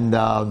 and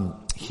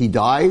he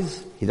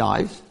dies,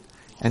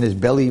 and his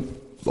belly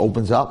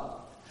opens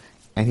up,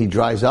 and he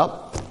dries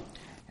up,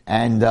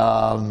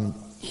 and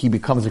he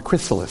becomes a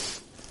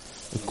chrysalis.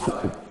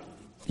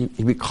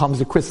 He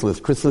becomes a chrysalis.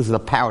 Chrysalis is a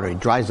powder. He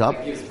dries up.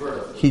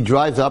 He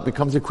dries up,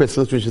 becomes a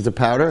chrysalis, which is a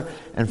powder.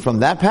 And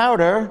from that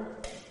powder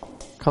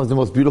comes the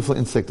most beautiful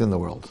insect in the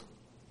world.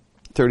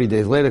 30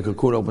 days later,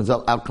 cocoon opens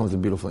up, out comes a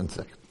beautiful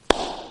insect.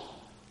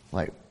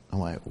 I'm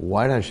like,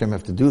 why did Hashem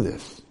have to do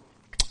this?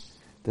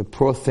 The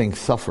poor thing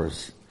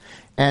suffers.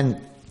 And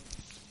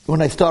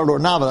when I started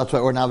Ornava, that's why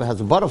Ornava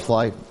has a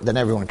butterfly. Then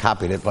everyone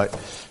copied it, but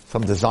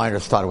some designer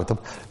started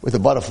with the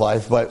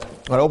butterflies. But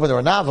when I opened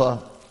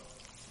Ornava,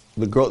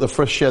 the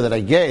first share that I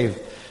gave,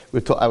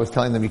 I was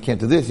telling them, you can't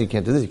do this, you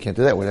can't do this, you can't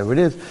do that, whatever it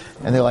is.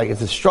 And they're like,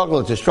 it's a struggle.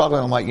 And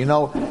I'm like,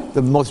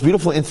 the most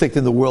beautiful insect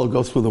in the world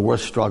goes through the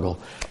worst struggle.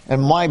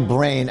 And my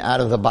brain out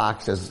of the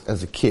box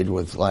as a kid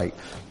was like,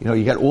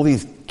 you got all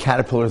these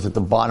caterpillars at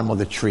the bottom of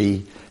the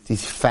tree,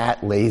 these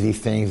fat, lazy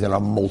things that are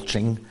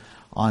mulching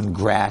on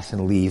grass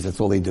and leaves. That's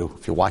all they do.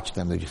 If you watch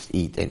them, they just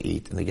eat, and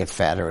they get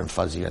fatter and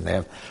fuzzier, and they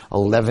have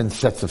 11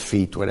 sets of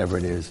feet, whatever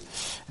it is.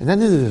 And then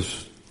there's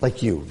this, like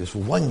this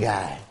one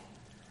guy,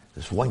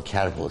 this one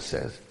caterpillar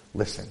says,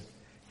 listen,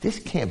 this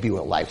can't be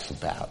what life's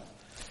about.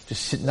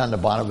 Just sitting on the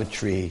bottom of a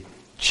tree,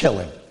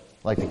 chilling,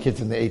 like the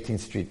kids in the East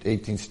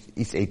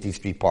 18th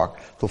Street Park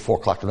till 4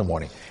 o'clock in the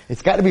morning.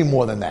 It's got to be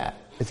more than that.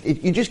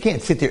 You just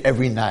can't sit there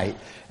every night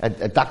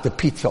at Dr.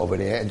 Pete's over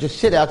there and just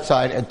sit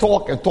outside and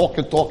talk and talk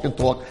and talk and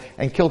talk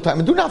and kill time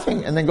and do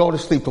nothing and then go to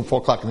sleep till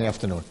 4 o'clock in the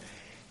afternoon.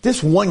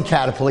 This one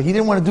caterpillar, he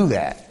didn't want to do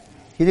that.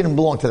 He didn't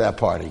belong to that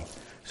party.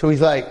 So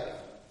he's like,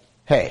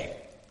 hey,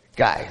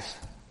 guys,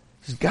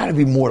 there's got to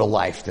be more to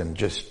life than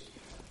just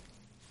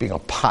being a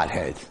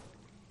pothead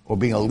or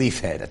being a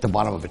leaf head at the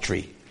bottom of a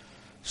tree.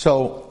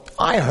 So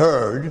I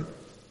heard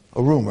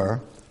a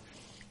rumor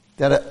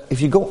that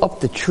if you go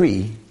up the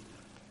tree,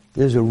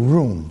 there's a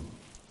room.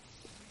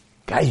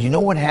 Guys, you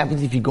know what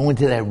happens if you go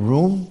into that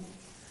room?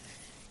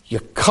 You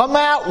come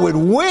out with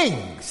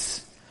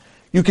wings.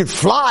 You can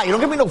fly. You don't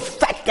give me no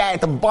fat guy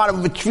at the bottom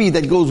of a tree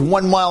that goes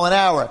 1 mile an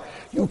hour.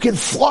 You can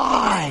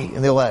fly.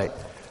 And they're like,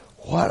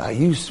 what are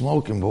you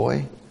smoking,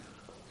 boy?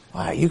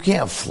 Why, you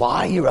can't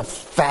fly. You're a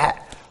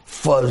fat,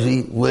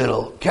 fuzzy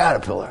little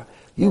caterpillar.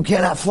 You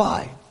cannot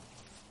fly.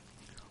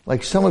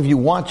 Like some of you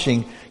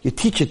watching, your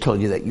teacher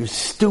told you that you're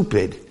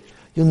stupid.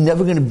 You're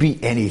never going to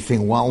be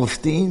anything,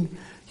 Wallenstein.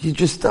 You're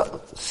just a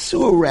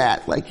sewer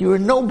rat. Like you're a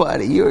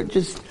nobody. You're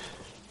just,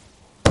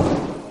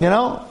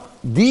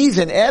 D's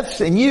and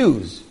F's and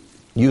U's.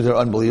 U's are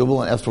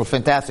unbelievable and F's were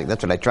fantastic.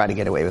 That's what I tried to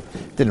get away with.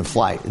 It didn't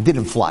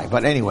fly.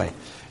 But anyway,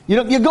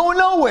 you're going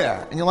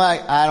nowhere. And you're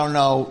like, I don't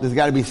know. There's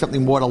got to be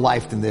something more to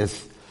life than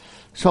this.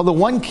 So the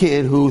one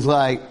kid who's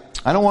like,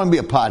 I don't want to be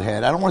a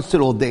pothead. I don't want to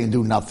sit all day and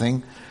do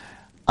nothing.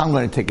 I'm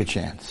going to take a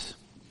chance.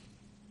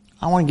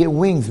 I want to get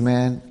wings,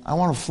 man. I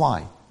want to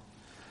fly.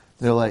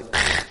 They're like,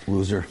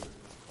 loser.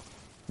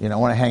 You don't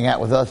want to hang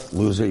out with us?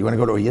 Loser. You want to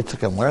go to a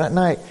Yitzhak and learn at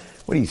night?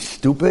 What are you,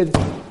 stupid?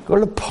 Go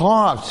to the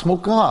park,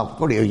 smoke up.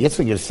 Go to a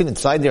Yitzhak, you sit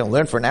inside there and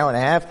learn for an hour and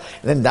a half,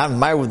 and then down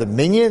Meyer with a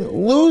minion?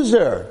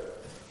 Loser.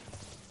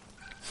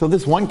 So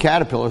this one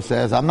caterpillar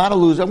says, I'm not a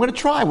loser. I'm going to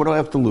try. What do I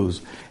have to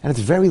lose? And it's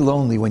very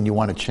lonely when you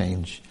want to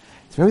change.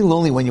 It's very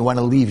lonely when you want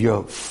to leave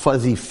your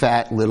fuzzy,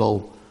 fat,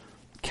 little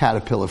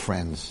caterpillar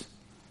friends.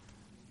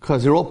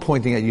 Because they're all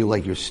pointing at you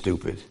like you're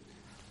stupid.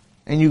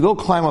 And you go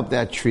climb up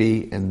that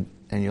tree, and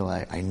you're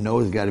like, I know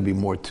there's got to be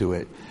more to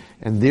it.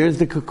 And there's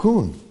the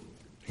cocoon.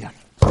 Yeah.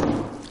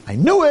 I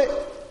knew it!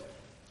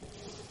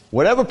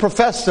 Whatever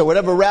professor,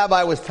 whatever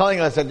rabbi was telling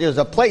us that there's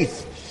a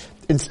place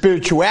in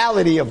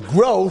spirituality of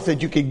growth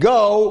that you could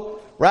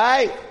go,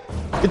 right?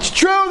 It's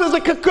true, there's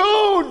a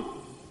cocoon!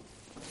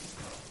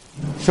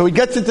 So he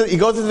goes into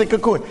the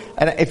cocoon.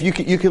 And if you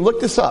can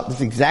look this up, this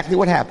is exactly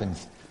what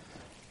happens.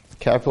 The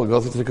caterpillar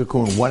goes into the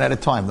cocoon one at a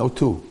time, no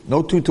two.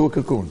 No two to a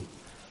cocoon.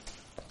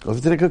 Goes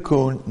into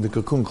the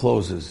cocoon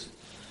closes.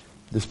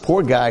 This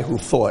poor guy who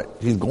thought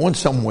he's going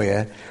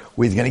somewhere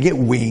where he's going to get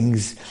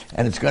wings,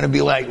 and it's going to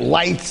be like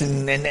lights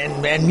and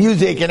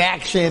music and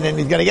action, and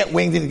he's going to get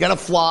wings and he's going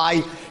to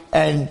fly,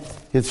 and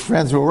his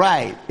friends were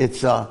right.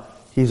 He's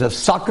a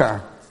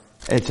sucker.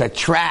 It's a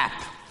trap.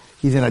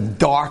 He's in a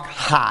dark,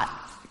 hot,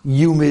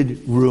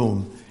 humid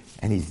room,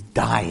 and he's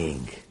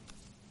dying.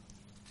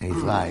 And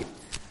he's like,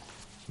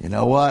 you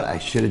know what? I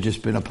should have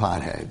just been a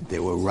pothead. They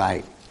were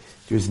right.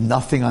 There's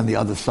nothing on the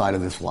other side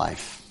of this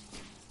life.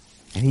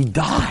 And he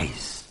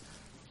dies.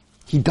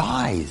 He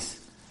dies.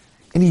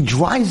 And he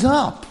dries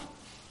up.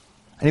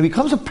 And he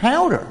becomes a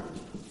powder.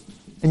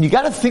 And you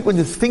got to think when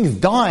this thing's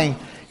dying,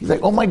 he's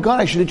like, oh my God,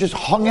 I should have just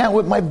hung out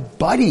with my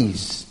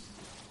buddies.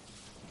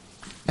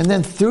 And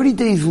then 30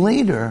 days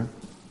later,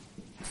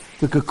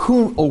 the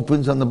cocoon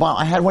opens on the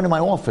bottom. I had one in my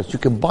office. You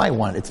can buy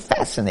one. It's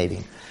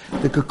fascinating.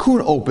 The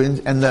cocoon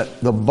opens and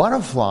the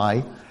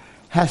butterfly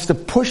has to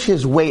push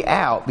his way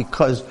out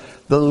because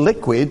the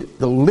liquid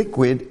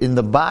in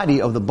the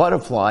body of the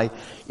butterfly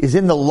is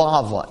in the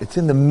larva. It's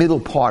in the middle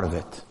part of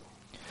it.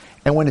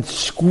 And when it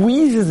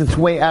squeezes its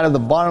way out of the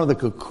bottom of the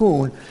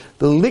cocoon,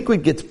 the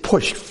liquid gets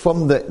pushed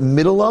from the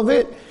middle of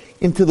it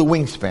into the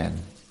wingspan.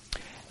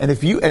 And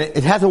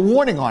it has a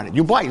warning on it.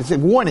 You buy it. It says,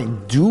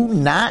 warning, do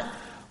not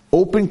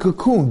open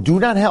cocoon. Do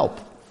not help.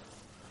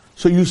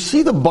 So you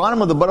see the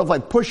bottom of the butterfly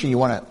pushing. You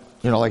want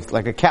to,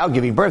 like a cow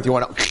giving birth, you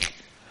want to,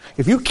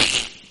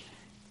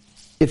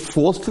 it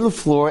falls to the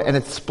floor and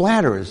it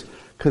splatters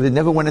because it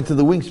never went into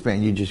the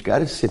wingspan. You just got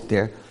to sit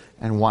there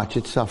and watch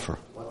it suffer.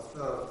 What's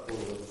the thing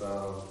with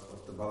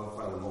the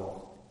butterfly and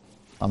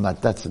the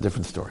moth? That's a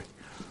different story.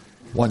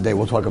 One day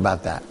we'll talk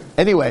about that.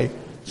 Anyway,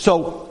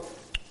 so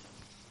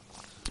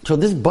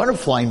this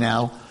butterfly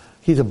now,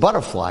 he's a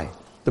butterfly.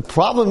 The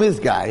problem is,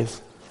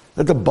 guys,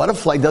 that the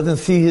butterfly doesn't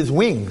see his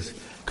wings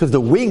because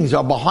the wings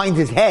are behind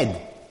his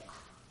head.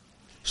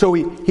 So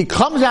he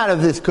comes out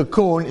of this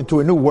cocoon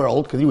into a new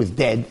world because he was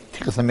dead.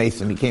 Tichas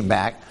Mason, he came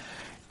back.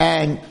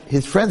 And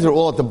his friends are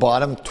all at the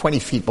bottom, 20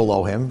 feet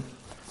below him,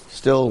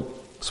 still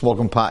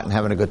smoking pot and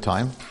having a good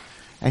time.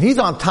 And he's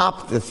on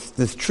top of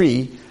this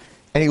tree,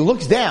 and he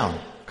looks down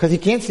because he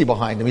can't see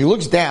behind him. He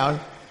looks down,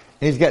 and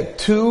he's got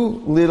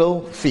 2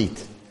 little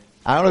feet.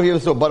 I don't know if you ever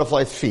saw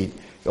butterfly's feet.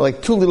 They're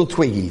like 2 little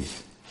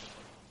twiggies.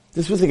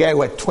 This was a guy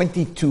who had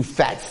 22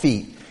 fat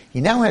feet.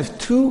 He now has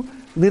 2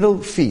 little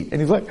feet.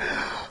 And he's like,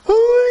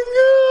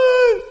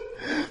 oh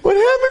my God, what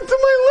happened to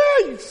my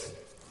legs?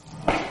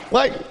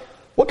 Like,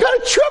 what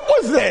kind of trip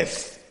was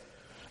this?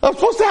 I'm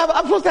supposed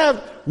to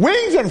have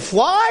wings and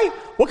fly?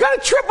 What kind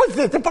of trip was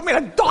this? They put me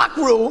in a dark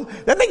room,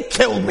 then they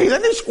killed me,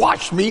 then they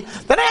squashed me,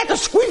 then I had to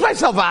squeeze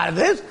myself out of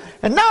this,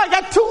 and now I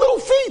got 2 little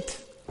feet.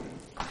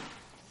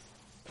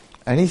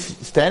 And he's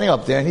standing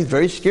up there and he's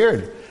very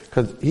scared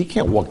because he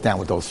can't walk down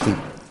with those feet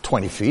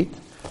 20 feet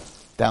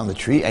down the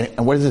tree.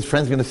 And what is his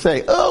friend's going to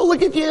say? Oh,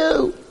 look at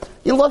you.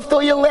 You lost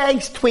all your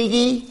legs,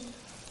 Twiggy.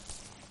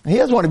 And he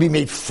doesn't want to be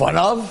made fun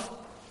of.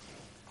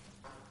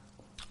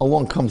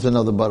 Along comes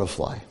another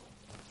butterfly.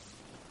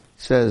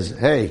 Says,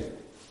 hey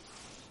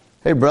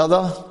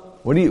brother,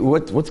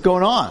 what's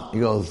going on? He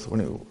goes,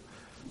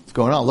 what's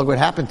going on? Look what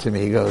happened to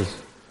me. He goes,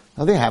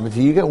 nothing happened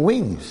to you. You got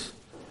wings.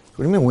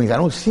 What do you mean wings? I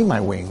don't see my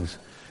wings.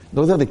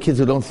 Those are the kids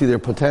who don't see their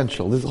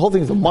potential. This whole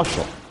thing is a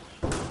mushal.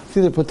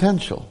 See their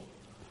potential.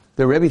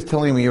 The Rebbe's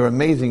telling me you're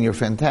amazing, you're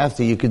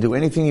fantastic, you can do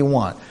anything you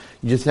want.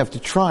 You just have to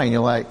try. And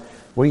you're like,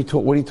 what are you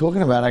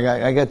talking about?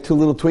 I got 2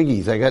 little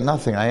twiggies. I got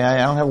nothing. I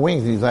don't have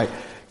wings. And he's like,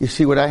 you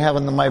see what I have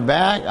on my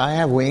back? I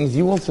have wings.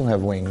 You also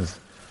have wings.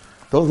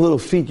 Those little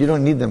feet, you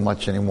don't need them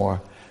much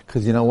anymore.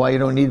 Because you know why you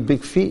don't need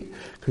big feet?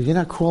 Because you're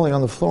not crawling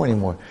on the floor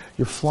anymore.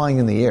 You're flying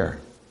in the air.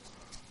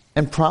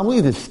 And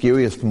probably the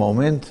scariest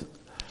moment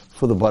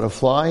for the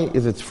butterfly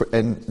is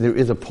and there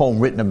is a poem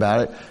written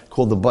about it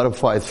called The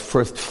Butterfly's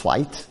First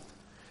Flight.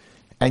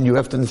 And you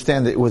have to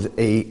understand that it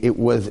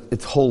was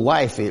its whole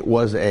life, it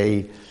was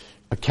a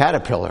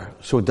caterpillar.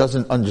 So it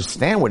doesn't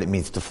understand what it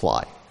means to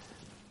fly.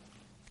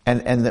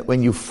 And that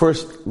when you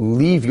first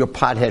leave your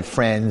pothead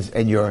friends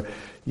and your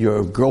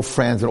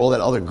girlfriends and all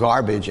that other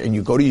garbage and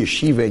you go to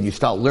yeshiva and you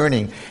start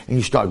learning and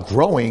you start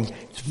growing,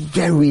 it's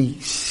very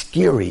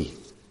scary.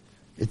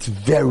 It's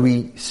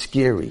very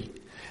scary.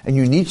 And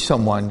you need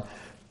someone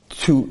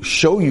to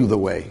show you the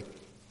way.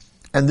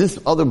 And this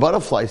other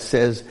butterfly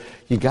says,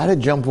 you gotta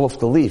jump off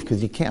the leaf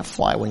because you can't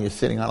fly when you're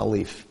sitting on a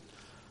leaf.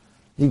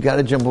 You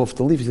gotta jump off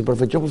the leaf. He said, but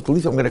if I jump off the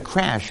leaf, I'm gonna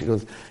crash. He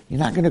goes, you're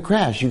not gonna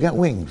crash. You got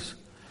wings.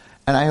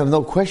 And I have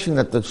no question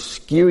that the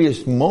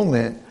scariest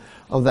moment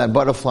of that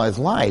butterfly's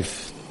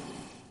life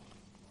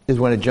is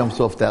when it jumps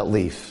off that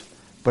leaf.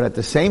 But at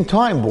the same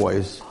time,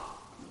 boys,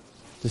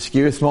 the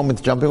scariest moment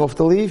is jumping off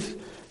the leaf.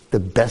 The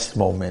best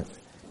moment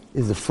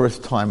is the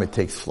first time it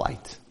takes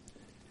flight.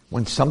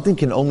 When something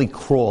can only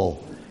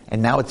crawl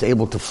and now it's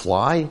able to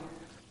fly,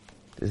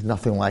 there's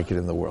nothing like it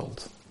in the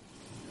world.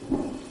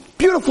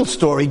 Beautiful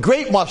story,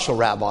 great mashal,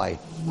 Rabbi.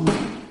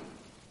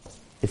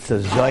 It's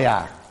a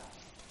Zohar.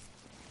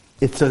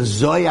 It's a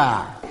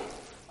Zohar,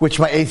 which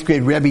my 8th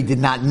grade Rebbe did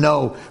not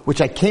know,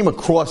 which I came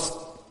across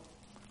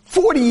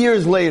 40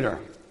 years later,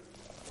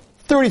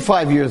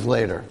 35 years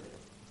later.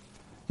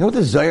 You know what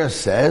the Zohar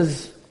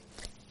says?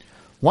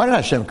 Why did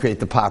Hashem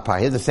create the parpar?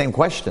 Here's the same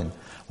question.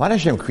 Why did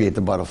Hashem create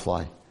the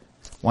butterfly?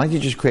 Why didn't you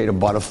just create a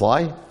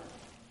butterfly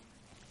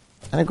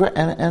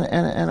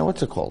and a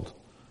what's it called?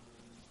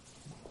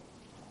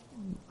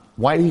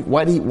 Why do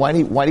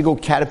you go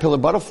caterpillar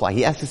butterfly?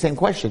 He asked the same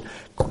question.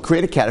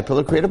 Create a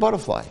caterpillar, create a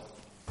butterfly.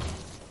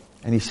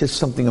 And he says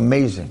something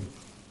amazing.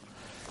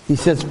 He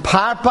says,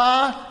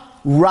 Parpa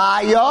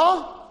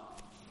Raya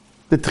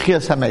the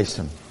Tchias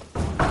HaMesim.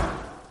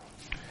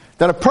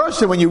 That a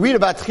person, when you read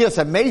about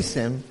Tchias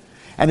HaMesim,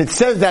 and it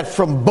says that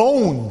from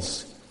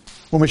bones,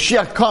 when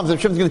Mashiach comes,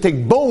 Hashem's going to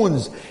take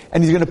bones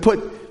and He's going to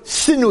put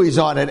sinews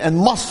on it, and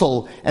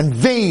muscle, and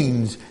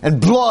veins,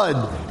 and blood,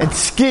 and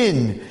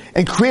skin,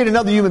 and create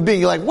another human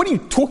being. You're like, what are you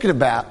talking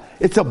about?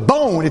 It's a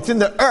bone, it's in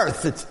the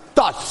earth, it's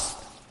dust.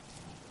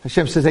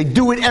 Hashem says, I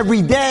do it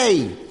every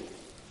day.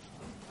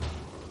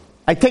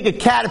 I take a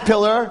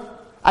caterpillar,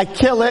 I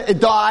kill it, it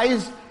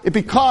dies, it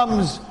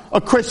becomes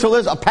a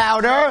chrysalis, a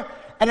powder,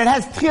 and it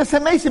has Tchias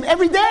HaMesim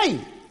every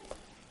day.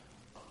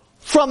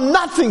 From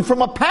nothing,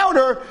 from a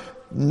powder,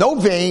 no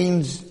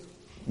veins,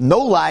 no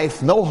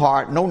life, no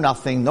heart, no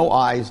nothing, no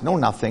eyes, no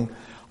nothing.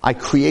 I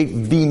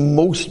create the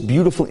most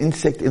beautiful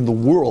insect in the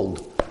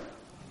world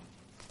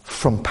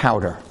from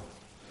powder.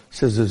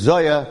 Says the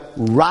Zohar,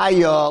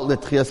 Raya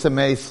l'Tchias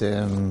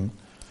HaMesim.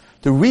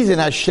 The reason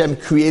Hashem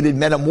created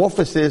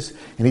metamorphosis,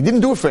 and He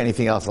didn't do it for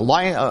anything else.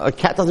 A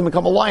cat doesn't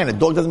become a lion, a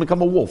dog doesn't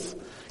become a wolf.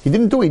 He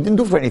didn't do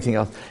it for anything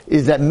else.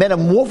 Is that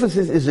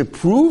metamorphosis is a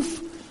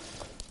proof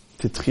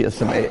to Tchias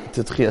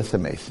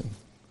HaMesim.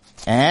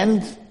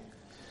 And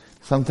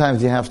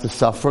sometimes you have to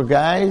suffer,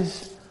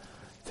 guys,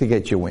 to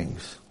get your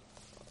wings.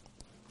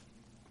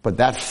 But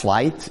that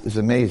flight is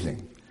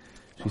amazing.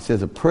 She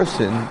says a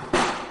person,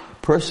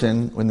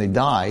 when they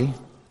die,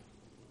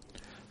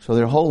 so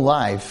their whole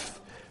life,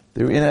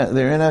 they're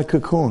in a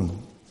cocoon.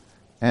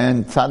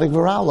 And tzaddik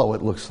v'ralo,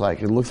 it looks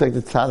like. It looks like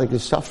the tzaddik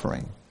is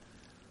suffering.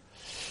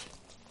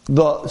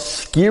 The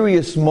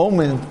scariest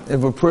moment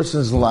of a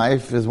person's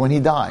life is when he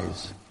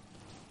dies.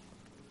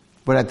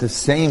 But at the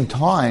same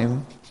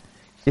time,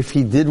 if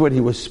he did what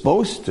he was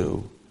supposed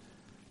to,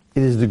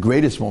 it is the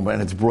greatest moment.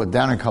 And it's brought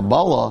down in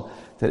Kabbalah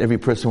that every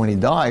person, when he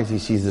dies, he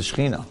sees the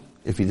Shekhinah,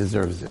 if he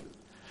deserves it.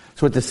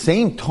 So at the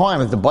same time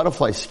as the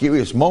butterfly's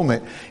scariest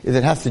moment is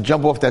it has to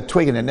jump off that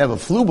twig and it never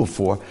flew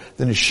before,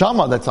 the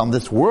neshama that's on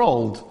this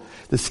world,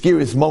 the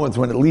scariest moment is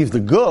when it leaves the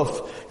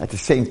guf. At the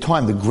same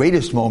time, the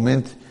greatest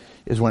moment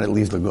is when it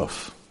leaves the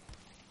guf.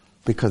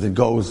 Because it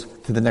goes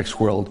to the next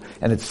world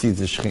and it sees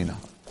the Shekhinah.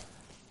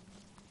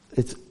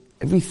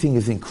 Everything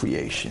is in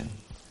creation.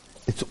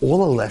 It's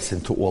all a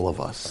lesson to all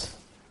of us.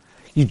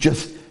 You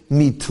just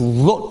need to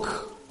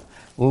look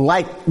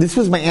like, this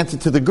was my answer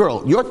to the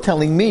girl. You're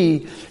telling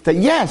me that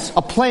yes,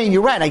 a plane,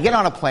 you're right, I get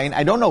on a plane,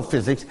 I don't know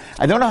physics,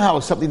 I don't know how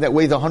something that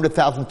weighs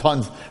 100,000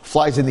 tons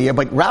flies in the air,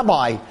 but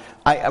Rabbi,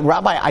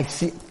 I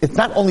see, it's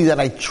not only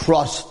that I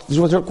trust, this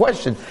was her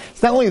question,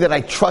 it's not only that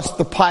I trust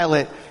the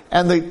pilot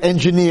and the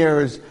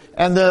engineers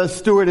and the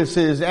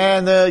stewardesses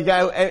and the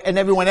guy and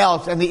everyone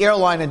else and the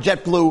airline and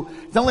JetBlue,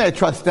 it's not only I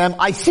trust them,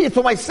 I see it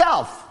for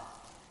myself.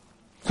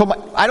 So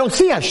I don't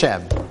see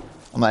Hashem.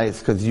 I'm like, it's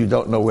because you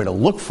don't know where to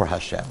look for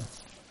Hashem.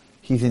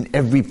 He's in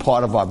every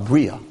part of our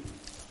bria.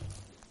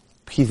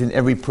 He's in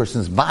every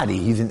person's body.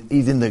 He's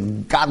in the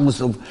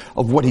godless of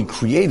what he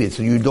created,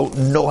 so you don't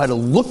know how to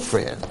look for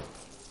him.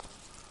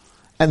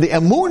 And the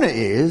emunah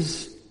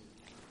is,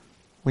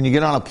 when you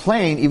get on a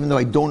plane, even though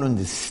I don't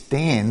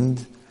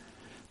understand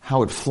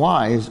how it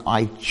flies,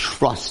 I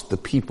trust the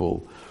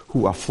people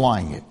who are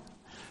flying it.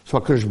 So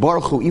HaKadosh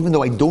Baruch Hu, even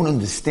though I don't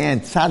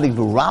understand Tzadik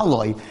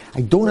V'Raloi,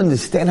 I don't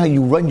understand how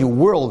you run your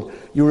world.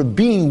 You're a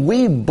being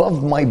way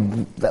above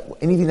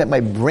anything that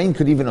my brain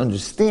could even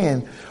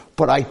understand,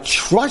 but I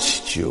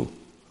trust you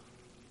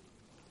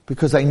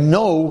because I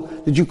know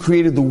that you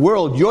created the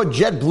world. You're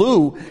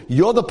JetBlue,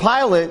 you're the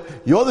pilot,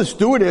 you're the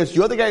stewardess,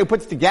 you're the guy who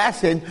puts the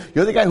gas in,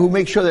 you're the guy who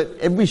makes sure that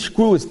every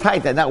screw is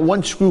tight, that not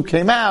one screw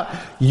came out.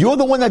 You're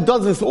the one that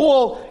does this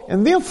all,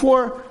 and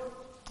therefore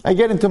I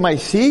get into my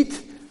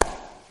seat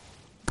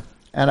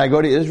and I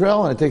go to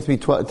Israel, and it takes me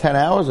 10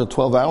 hours or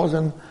 12 hours,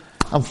 and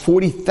I'm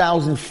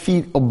 40,000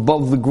 feet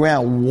above the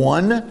ground.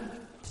 One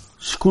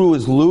screw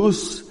is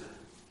loose,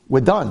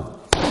 we're done.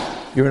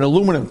 You're an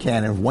aluminum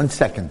can in 1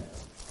 second.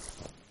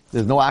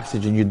 There's no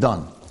oxygen, you're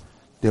done.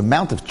 The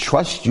amount of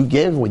trust you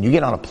give when you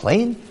get on a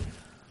plane,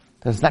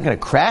 that it's not going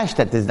to crash,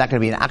 that there's not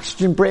going to be an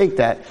oxygen break,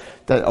 that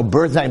a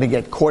bird's not going to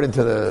get caught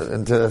into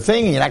the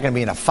thing, and you're not going to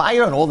be in a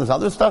fire and all this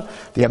other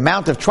stuff. The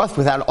amount of trust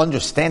without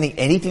understanding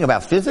anything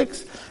about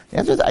physics, the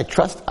answer is I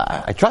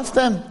trust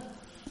them.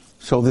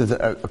 So there's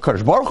a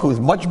Kadosh Baruch Hu who is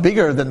much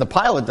bigger than the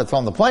pilot that's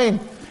on the plane.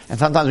 And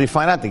sometimes we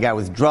find out the guy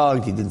was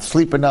drugged, he didn't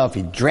sleep enough,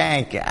 he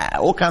drank,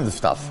 all kinds of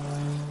stuff.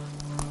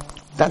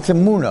 That's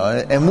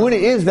emunah. Emunah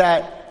is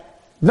that,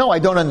 no, I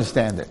don't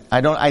understand it.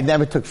 I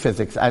never took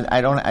physics.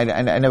 I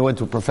never went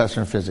to a professor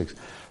in physics.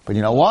 But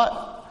you know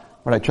what?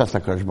 But I trust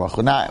HaKadosh Baruch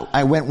Hu. Now,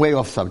 I went way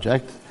off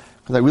subject,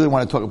 because I really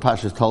want to talk about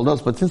Parashat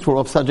Toldot, but since we're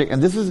off subject,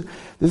 and this is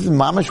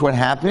mamash what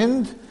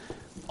happened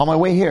on my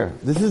way here.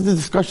 This is the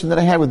discussion that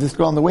I had with this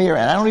girl on the way here,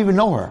 and I don't even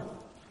know her.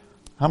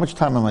 How much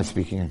time am I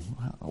speaking?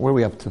 Where are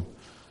we up to?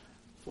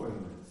 40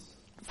 minutes.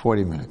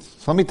 40 minutes.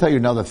 So let me tell you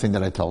another thing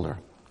that I told her.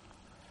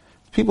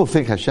 People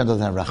think Hashem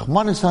doesn't have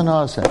Rahmanis on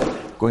us, and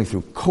going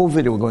through COVID,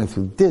 and we're going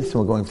through this,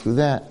 and we're going through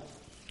that.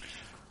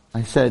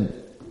 I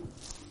said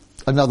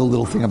another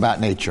little thing about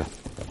nature.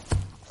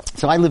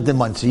 So I lived in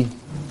Muncie.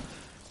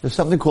 There's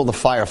something called the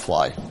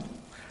firefly.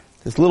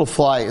 This little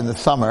fly in the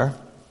summer,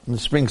 in the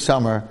spring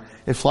summer,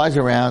 it flies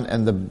around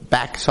and the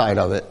back side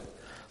of it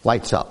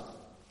lights up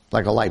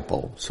like a light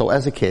bulb. So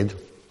as a kid,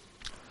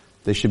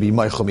 they should be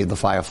meichel the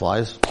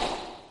fireflies.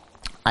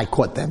 I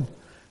caught them.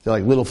 They're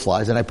like little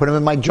flies, and I put them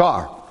in my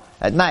jar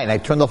at night. And I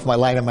turned off my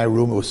light in my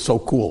room. It was so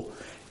cool.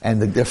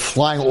 And they're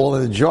flying all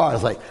in the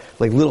jars like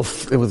little,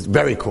 it was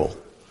very cool.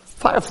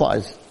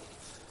 Fireflies.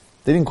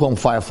 They didn't call them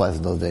fireflies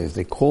in those days.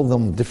 They called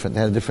them different, they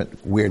had a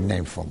different weird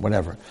name for them,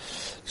 whatever.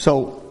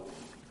 So,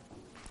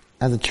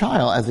 as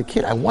a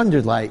kid, I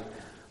wondered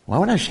why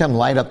would Hashem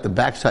light up the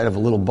backside of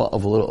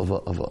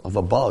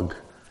a bug?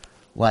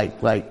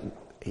 Like,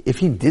 if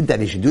he did that,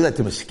 he should do that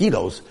to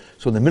mosquitoes.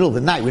 So in the middle of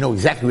the night, we know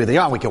exactly where they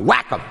are and we can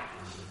whack them.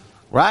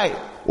 Right?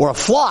 Or a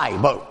fly,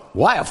 but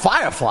why a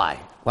firefly?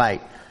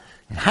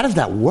 How does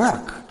that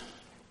work?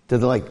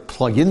 Does it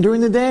plug in during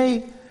the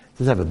day?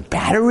 Does it have a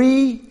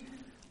battery?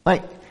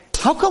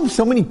 How come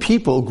so many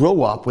people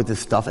grow up with this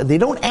stuff and they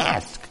don't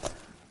ask?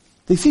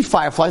 They see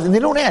fireflies and they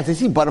don't ask. They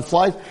see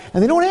butterflies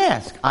and they don't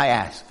ask. I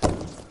ask,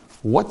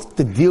 what's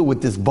the deal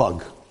with this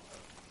bug?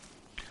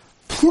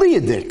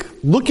 Pleiadic.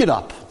 Look it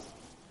up.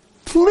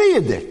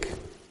 Pleiadic.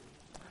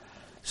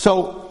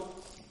 So,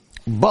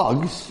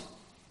 bugs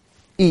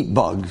eat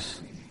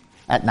bugs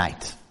at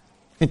night.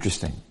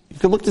 Interesting. You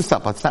can look this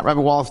up. It's not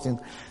Rabbi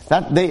Wallerstein.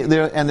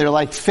 They're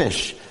like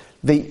fish.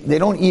 They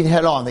don't eat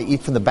head on. They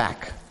eat from the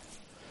back.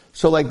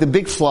 So the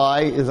big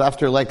fly is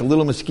after a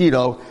little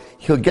mosquito,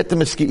 he'll get the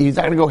mosquito, he's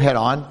not going to go head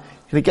on,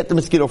 he'll get the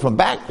mosquito from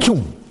back,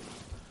 choom.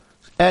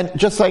 And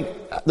just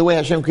like the way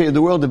Hashem created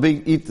the world, the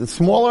big eat the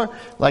smaller,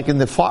 like in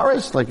the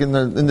forest, like in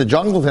the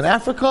jungles in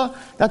Africa,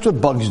 that's what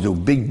bugs do.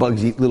 Big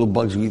bugs eat little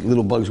bugs, who eat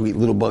little bugs, who eat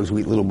little bugs, who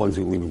eat little bugs,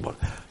 who eat little bugs.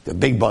 The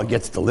big bug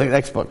gets the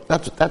next bug.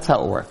 That's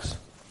how it works.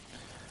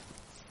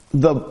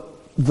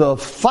 The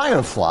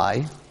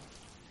firefly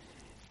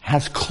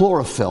has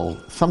chlorophyll,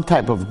 some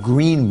type of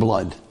green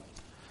blood.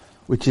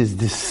 which is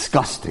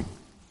disgusting.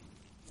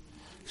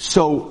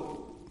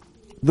 So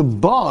the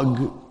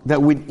bug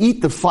that would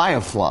eat the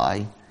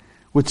firefly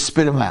would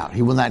spit him out.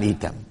 He will not eat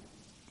them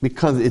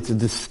because it's a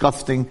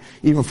disgusting,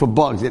 even for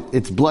bugs.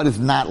 Its blood is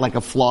not like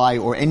a fly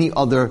or any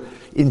other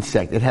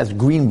insect. It has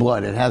green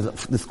blood. It has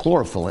this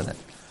chlorophyll in it.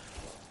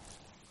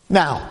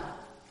 Now,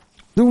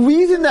 the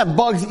reason that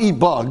bugs eat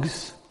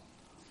bugs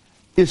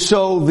is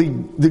so the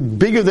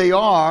bigger they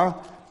are,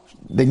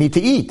 they need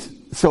to eat.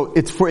 So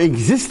it's for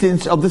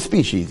existence of the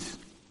species.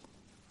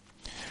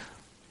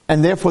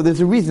 And therefore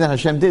there's a reason that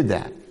Hashem did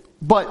that.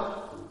 But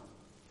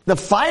the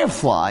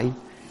firefly,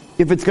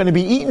 if it's going to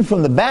be eaten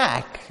from the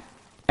back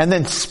and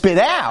then spit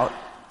out,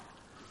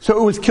 so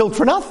it was killed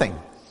for nothing.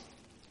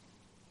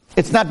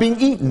 It's not being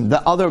eaten.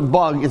 The other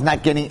bug is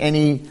not getting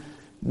any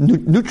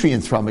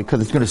nutrients from it because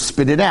it's going to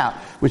spit it out,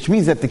 which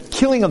means that the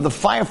killing of the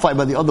firefly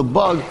by the other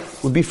bug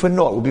would be for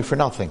naught, would be for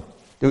nothing.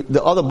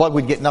 The other bug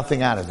would get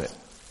nothing out of it.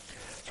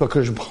 So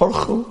Akash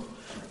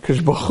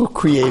Baruch Hu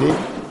created,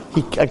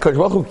 Akash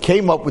Baruch Hu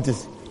came up with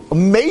this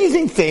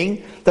amazing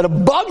thing that a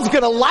bug's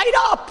going to light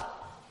up.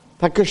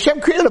 Like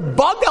Hashem created a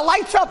bug that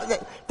lights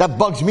up. That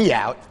bugs me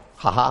out.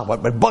 Haha,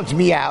 but it bugs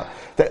me out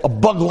that a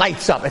bug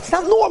lights up. It's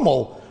not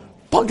normal.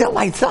 Bug that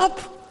lights up.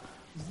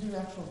 Is there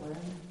actual fire in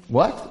there?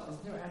 What? Is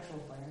there actual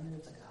fire in there?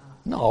 It's like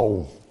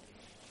No.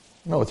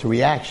 No, it's a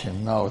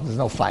reaction. No, there's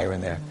no fire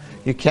in there.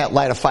 You can't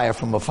light a fire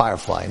from a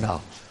firefly.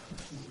 No.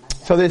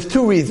 So there's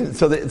two reasons.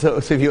 So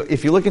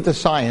if you look into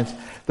science,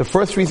 the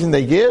first reason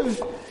they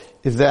give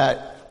is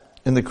that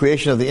in the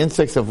creation of the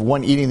insects, of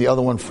one eating the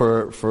other one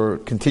for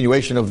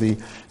continuation of the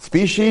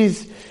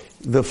species,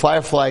 the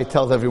firefly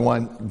tells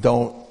everyone,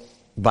 don't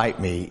bite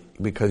me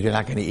because you're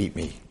not going to eat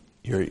me.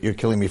 You're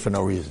killing me for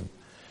no reason.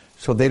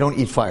 So they don't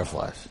eat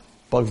fireflies.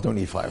 Bugs don't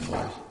eat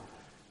fireflies.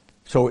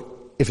 So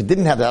if it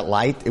didn't have that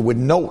light, it would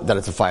know that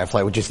it's a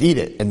firefly. It would just eat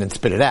it and then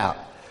spit it out.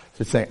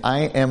 So it's saying,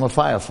 I am a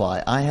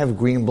firefly. I have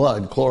green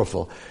blood,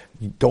 chlorophyll.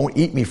 Don't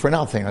eat me for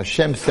nothing.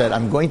 Hashem said,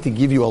 I'm going to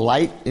give you a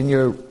light in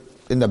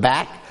the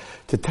back,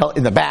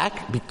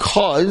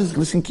 because,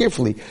 listen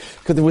carefully,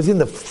 because it was in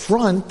the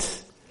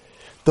front,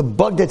 the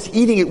bug that's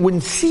eating it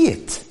wouldn't see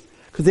it.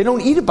 Because they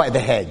don't eat it by the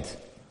head.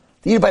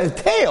 They eat it by the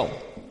tail.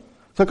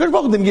 So HaKadosh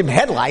Baruch Hu didn't give him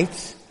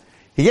headlights.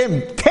 He gave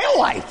him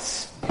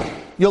taillights.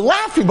 You're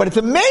laughing, but it's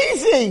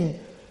amazing.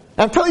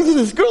 I'm telling you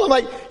this girl, I'm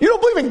like, you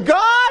don't believe in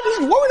God? He's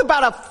worried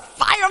about a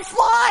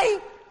firefly?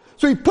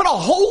 So he put a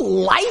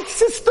whole light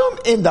system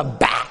in the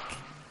back.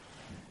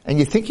 And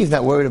you think he's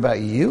not worried about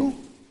you?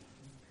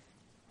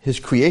 His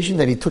creation,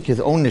 that he took his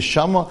own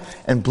neshama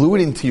and blew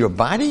it into your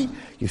body?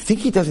 You think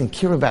he doesn't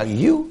care about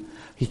you?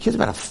 He cares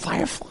about a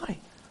firefly.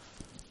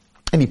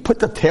 And he put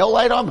the tail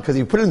light on because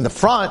if he put it in the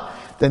front,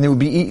 then it would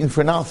be eaten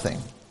for nothing.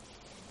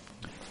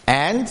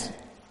 And,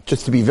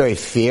 just to be very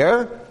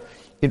fair,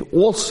 it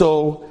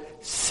also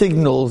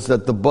signals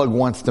that the bug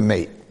wants to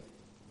mate.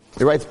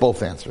 It writes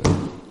both answers.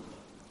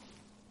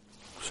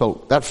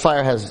 So that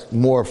fire has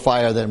more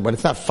fire but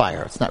it's not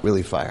fire. It's not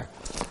really fire.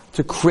 It's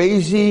a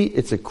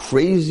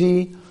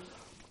crazy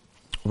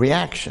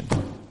reaction.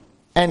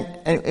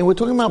 And we're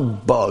talking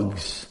about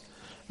bugs.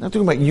 We're not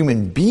talking about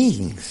human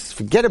beings.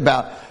 Forget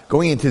about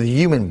going into the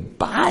human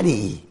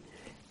body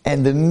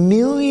and the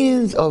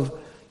millions of...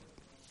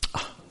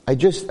 I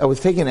was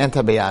taking an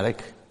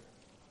antibiotic.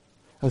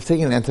 A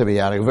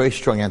very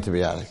strong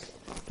antibiotic.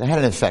 I had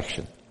an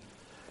infection.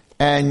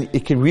 And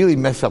it can really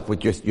mess up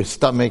with your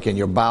stomach and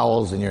your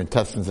bowels and your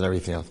intestines and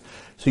everything else.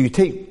 So you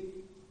take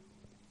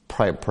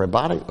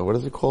probiotics, or what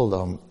is it called?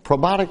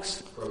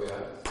 Probiotics?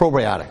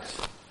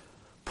 Probiotics.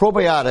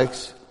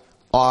 Probiotics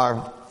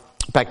are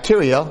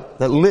bacteria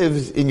that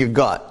lives in your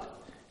gut,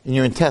 in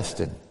your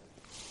intestine.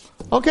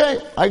 Okay,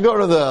 I go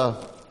to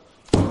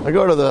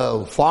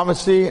the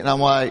pharmacy and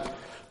I'm like,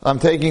 I'm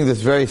taking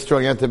this very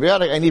strong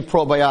antibiotic. I need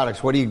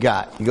probiotics. What do you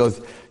got? He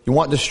goes, you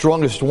want the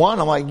strongest one?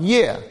 I'm like,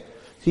 yeah.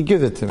 He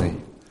gives it to me.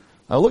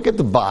 I look at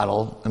the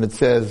bottle and it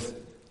says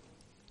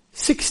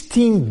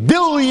 16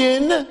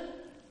 billion.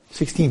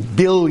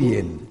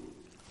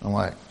 I'm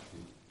like,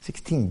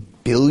 16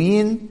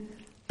 billion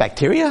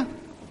bacteria?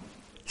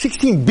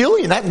 16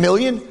 billion, not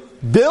million,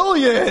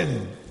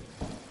 billion.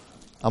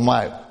 I'm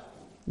like,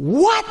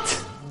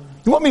 what?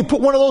 You want me to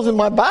put one of those in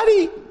my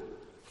body?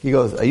 He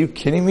goes, are you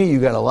kidding me? You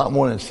got a lot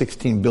more than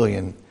 16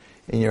 billion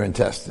in your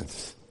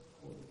intestines.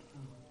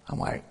 I'm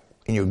like,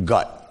 in your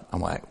gut.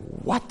 I'm like,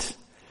 what?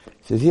 He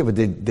says, yeah, but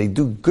they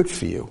do good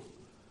for you.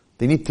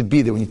 They need to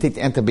be there. When you take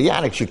the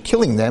antibiotics, you're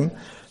killing them,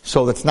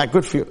 so that's not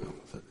good for you.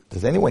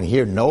 Does anyone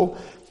here know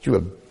that you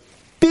have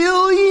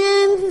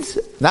billions,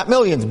 not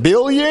millions,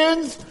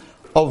 billions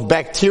of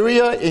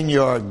bacteria in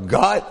your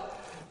gut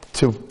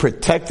to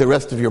protect the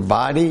rest of your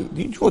body?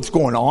 Do you know what's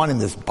going on in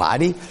this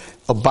body?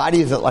 A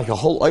body is like a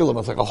whole island.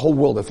 It's like a whole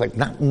world. It's like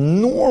not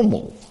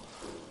normal.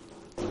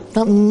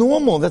 Not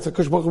normal. That's a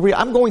Kushbok.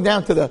 I'm going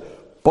down to the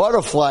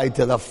butterfly,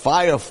 to the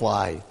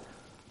firefly.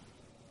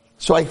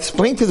 So I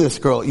explained to this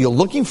girl, you're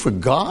looking for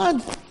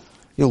God?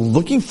 You're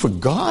looking for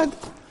God?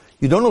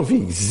 You don't know if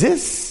He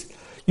exists?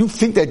 You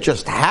think that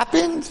just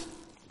happened?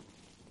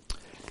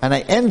 And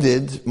I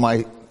ended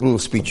my little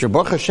speech.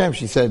 Baruch Hashem,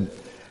 she said,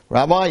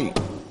 Rabbi,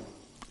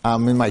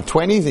 I'm in my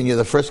 20s and you're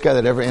the first guy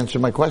that ever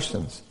answered my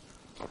questions.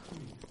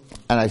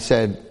 And I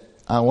said,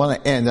 I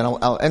want to end, and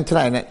I'll end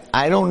tonight. And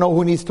I don't know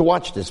who needs to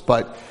watch this,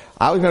 but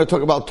I was going to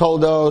talk about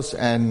Toldot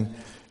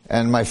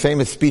and my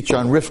famous speech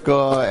on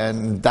Rivka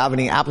and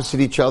davening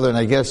opposite each other, and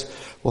I guess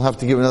we'll have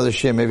to give another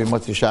shir, maybe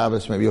Motzei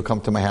Shabbos, maybe you'll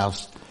come to my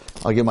house.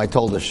 I'll give my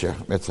Toldot shir,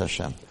 Mitzvah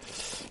Hashem.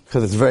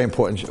 Because it's very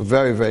important,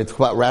 very, very, it's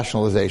about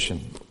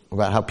rationalization,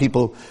 about how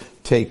people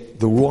take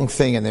the wrong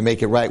thing and they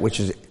make it right, which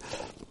is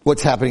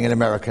what's happening in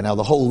America now.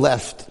 The whole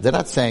left, they're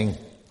not saying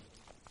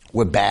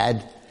we're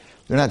bad.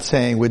 They're not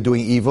saying we're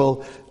doing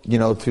evil,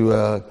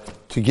 to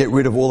get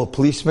rid of all the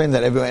policemen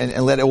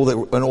and let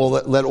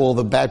all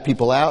the bad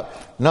people out.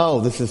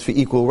 No, this is for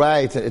equal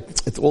rights.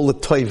 It's all the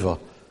taiva.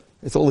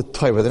 It's all the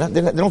taiva.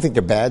 They don't think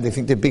they're bad. They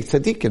think they're big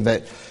tzaddikim.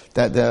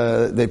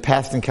 That they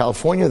passed in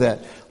California that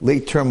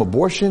late term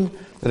abortion,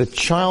 that a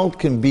child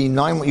can be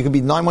you can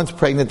be 9 months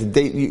pregnant the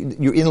day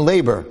you're in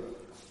labor.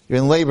 You're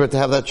in labor to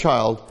have that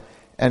child.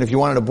 And if you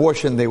want an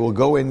abortion, they will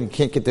go in,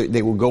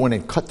 they will go in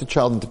and cut the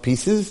child into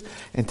pieces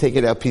and take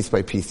it out piece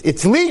by piece.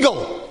 It's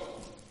legal!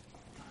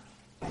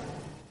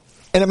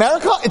 In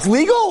America, it's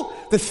legal?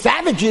 The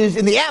savages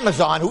in the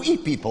Amazon who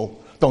eat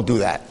people don't do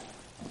that.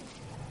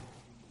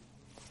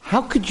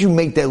 How could you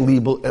make that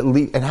legal,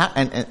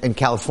 in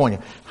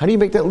California? How do you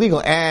make that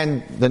legal?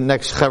 And the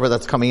next chaver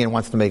that's coming in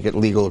wants to make it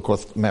legal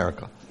across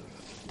America.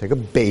 Take a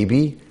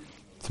baby,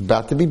 it's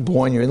about to be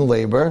born, you're in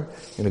labor,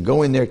 you're going to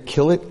go in there,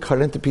 kill it, cut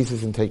it into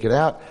pieces and take it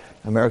out.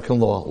 American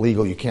law,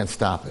 legal, you can't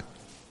stop it.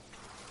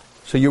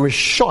 So you're a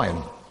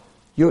shoyim.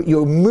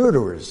 You're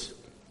murderers.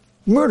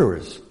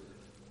 Murderers.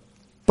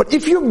 But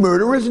if you're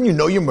murderers and you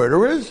know you're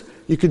murderers,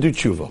 you can do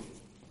tshuva.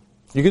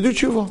 You can do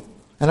tshuva.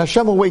 And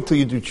Hashem will wait till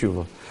you do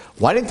tshuva.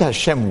 Why didn't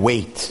Hashem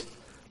wait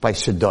by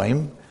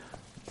Sodom?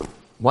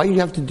 Why do you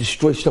have to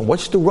destroy Sodom?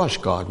 What's the rush,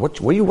 God?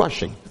 What are you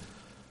rushing?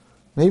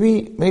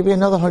 Maybe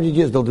another 100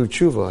 years they'll do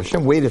tshuva.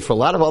 Hashem waited for a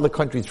lot of other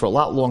countries for a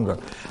lot longer.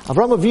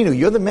 Avraham Avinu,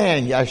 you're the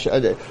man.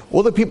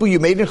 All the people you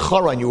made in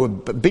Haran, you were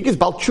biggest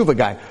Baal tshuva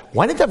guy.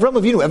 Why didn't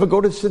Avraham Avinu ever go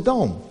to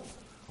Sodom?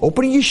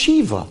 Open a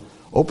yeshiva.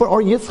 Open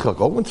Or Yitzchak.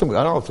 Open some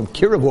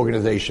Kiruv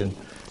organization.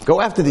 Go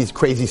after these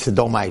crazy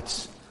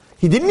Sodomites.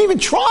 He didn't even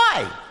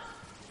try.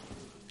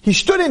 He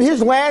stood in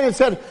his land and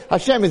said,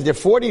 Hashem, is there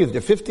 40? Is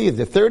there 50? Is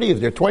there 30? Is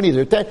there 20? Is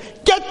there 10?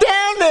 Get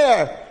down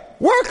there!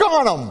 Work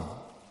on them!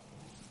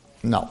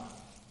 No.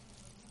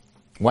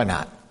 Why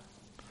not?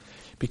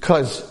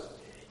 Because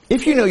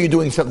if you know you're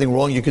doing something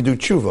wrong, you can do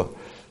tshuva.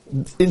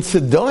 In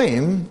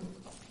Sodom,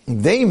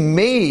 they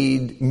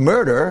made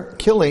murder,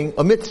 killing,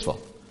 a mitzvah.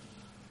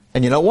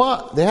 And you know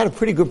what? They had a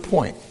pretty good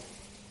point.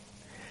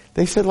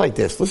 They said like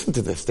this, listen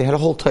to this, they had a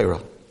whole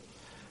Torah.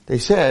 They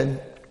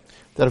said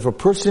that if a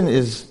person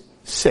is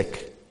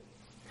sick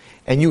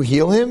and you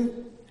heal him,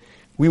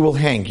 we will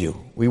hang you,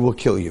 we will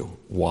kill you.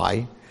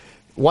 Why?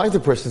 Why is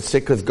the person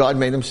sick? Because God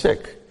made him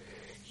sick.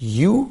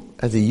 You,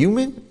 as a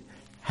human,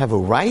 have a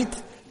right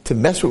to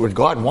mess with what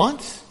God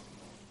wants?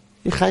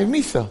 You're chayiv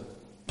misa.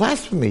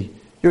 Blasphemy.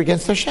 You're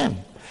against Hashem.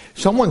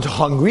 Someone's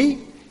hungry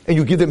and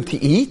you give them to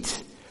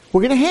eat,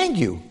 we're going to hang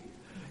you.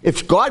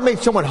 If God made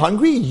someone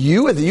hungry,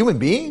 you as a human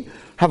being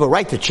have a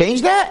right to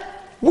change that,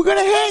 we're going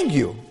to hang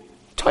you.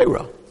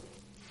 Torah.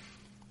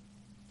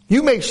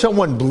 You make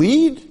someone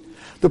bleed,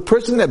 the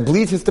person that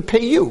bleeds has to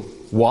pay you.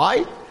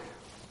 Why?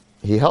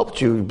 He helped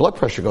you, your blood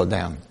pressure go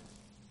down.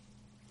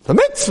 The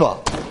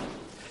mitzvah.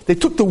 They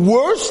took the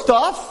worst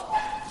stuff.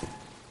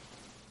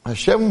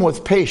 Hashem was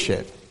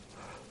patient.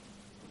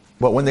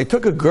 But when they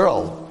took a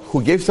girl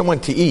who gave someone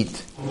to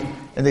eat,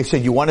 and they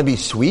said, you want to be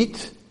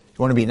sweet? You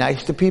want to be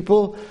nice to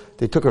people?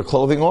 They took her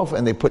clothing off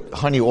and they put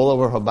honey all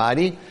over her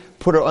body,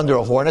 put her under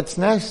a hornet's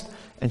nest,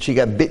 and she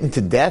got bitten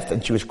to death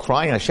and she was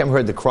crying. And Hashem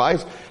heard the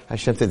cries.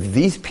 Hashem said,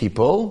 these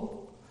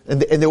people,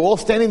 and they were all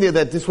standing there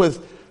that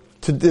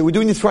they were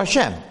doing this for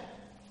Hashem.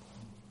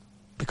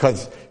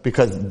 Because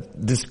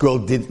this girl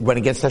went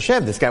against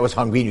Hashem. This guy was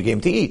hungry and you gave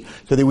him to eat.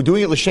 So they were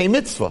doing it l'shem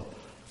mitzvah.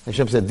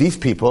 Hashem said, these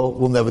people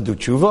will never do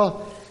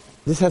tshuva.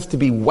 This has to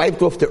be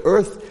wiped off the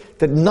earth,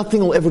 that nothing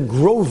will ever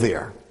grow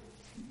there.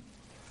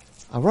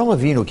 Avraham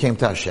Avinu came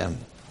to Hashem.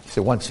 He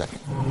said, one second.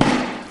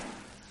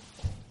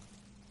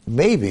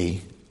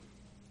 Maybe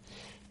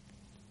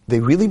they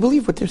really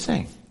believe what they're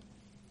saying.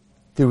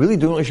 They're really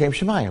doing l'shem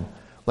shemayim.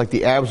 Like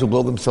the Arabs who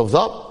blow themselves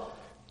up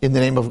in the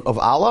name of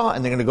Allah,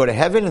 and they're going to go to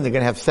heaven, and they're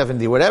going to have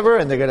 70 whatever,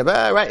 and they're going to,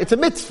 right? It's a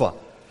mitzvah.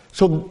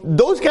 So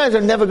those guys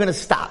are never going to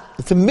stop.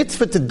 It's a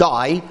mitzvah to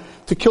die,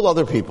 to kill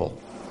other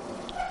people.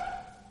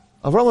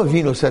 Avraham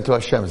Avinu said to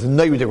Hashem, Rav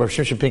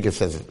Shimshon Pincus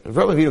says it.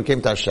 Avraham Avinu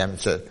came to Hashem and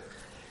said,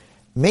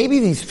 maybe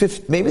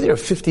there are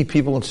 50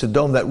 people in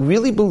Sodom that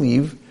really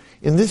believe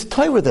in this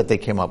Torah that they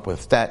came up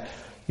with, that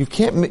you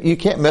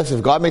can't mess.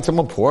 If God made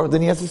someone poor,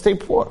 then he has to stay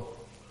poor.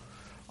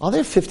 Are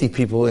there 50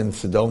 people in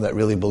Sodom that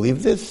really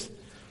believe this?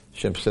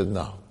 Hashem said,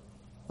 no.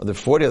 Are there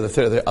 40? Are there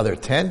 30? Are there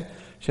 10?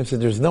 Hashem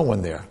said, there's no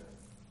one there.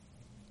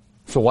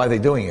 So why are they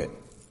doing it?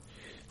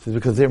 He says,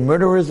 because they're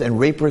murderers and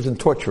rapers and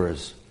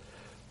torturers.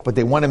 but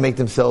they want to make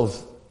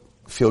themselves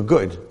feel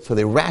good. So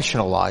they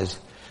rationalize.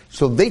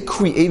 So they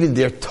created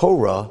their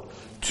Torah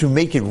to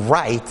make it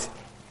right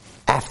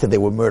after they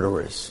were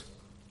murderers.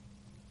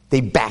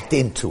 They backed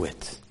into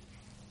it.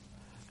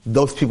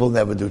 Those people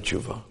never do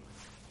tshuva.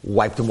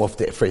 Wiped them off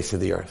the face of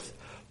the earth.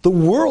 The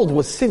world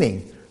was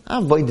sinning.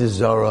 Avodah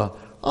zarah,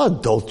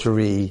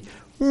 adultery,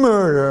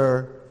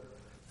 murder.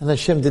 And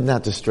Hashem did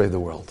not destroy the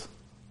world.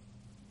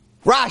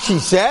 Rashi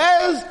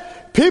says,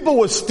 people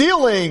were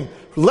stealing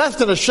less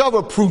than a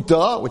shava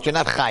pruta, which you're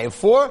not chayav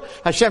for.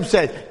 Hashem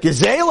said,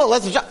 gezela,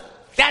 less than a shava.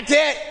 That's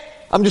it.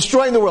 I'm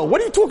destroying the world.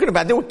 What are you talking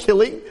about? They were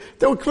killing.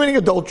 They were committing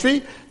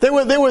adultery. They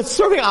were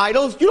serving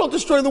idols. You don't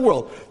destroy the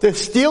world. They're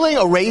stealing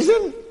a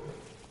raisin.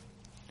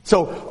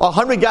 So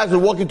 100 guys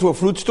would walk into a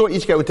fruit store.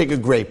 Each guy would take a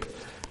grape.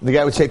 The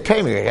guy would say,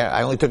 pay me.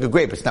 I only took a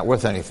grape. It's not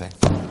worth anything.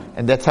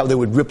 And that's how they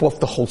would rip off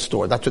the whole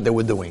store. That's what they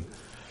were doing.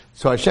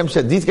 So Hashem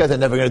said, these guys are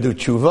never going to do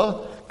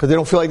tshuva because they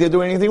don't feel like they're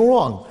doing anything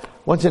wrong.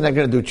 Once they're not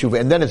going to do tshuva.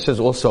 And then it says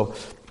also,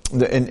 in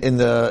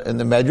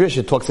the Medrash,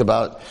 it talks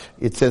about,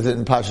 it says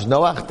in Parashat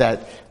Noach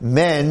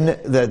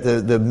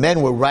that the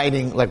men were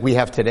writing like we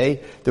have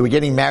today. They were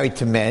getting married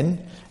to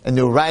men. And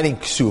they were writing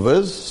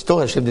ksuvas. Still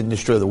Hashem didn't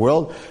destroy the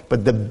world.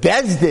 But the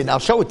Bezdin, I'll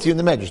show it to you in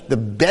the Medrash, the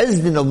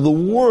Bezdin of the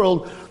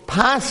world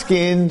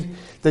paskined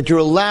that you're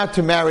allowed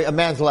to marry, a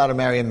man's allowed to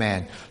marry a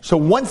man. So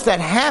once that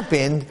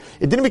happened,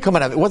 it didn't become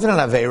it wasn't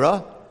an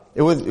Aveira.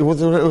 It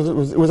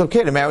was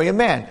okay to marry a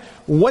man.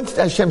 Once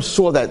Hashem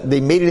saw that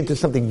they made it into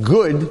something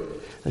good,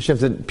 Hashem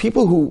said,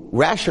 people who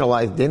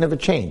rationalize, they never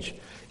change.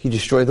 He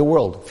destroyed the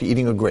world for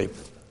eating a grape.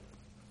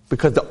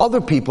 Because the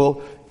other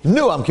people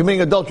knew, I'm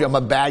committing adultery, I'm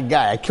a bad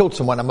guy. I killed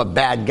someone, I'm a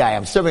bad guy.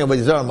 I'm serving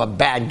a Zara, I'm a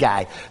bad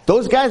guy.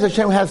 Those guys,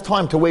 Hashem has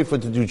time to wait for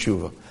it to do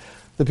tshuva.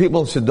 The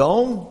people in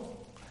Sodom,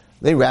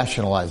 they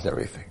rationalized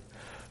everything.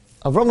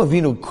 Avraham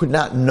Avinu could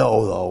not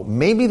know, though.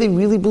 Maybe they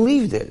really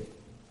believed it.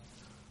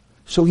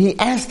 So he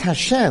asked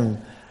Hashem,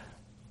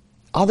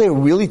 are there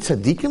really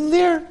tzaddikim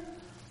there?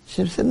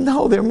 Hashem said,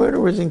 no, they're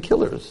murderers and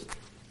killers.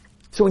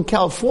 So in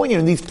California,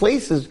 in these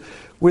places,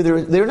 where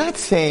they're not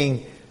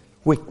saying,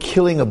 we're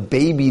killing a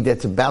baby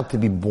that's about to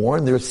be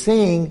born. They're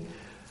saying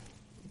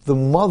the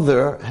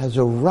mother has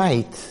a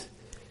right.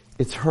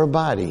 It's her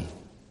body.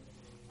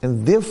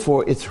 And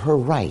therefore, it's her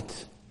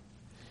right.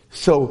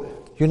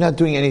 So, you're not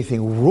doing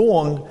anything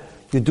wrong.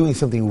 You're doing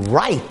something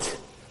right.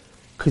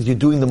 Because you're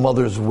doing the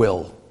mother's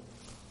will.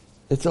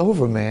 It's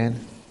over, man.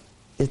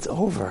 It's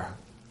over.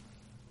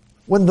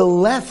 When the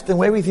left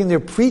and everything they're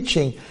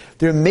preaching,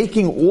 they're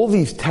making all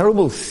these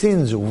terrible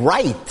sins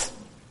right.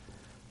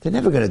 They're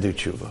never going to do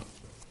tshuva.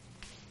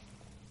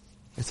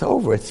 It's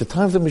over. It's the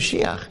times of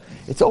Mashiach.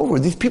 It's over.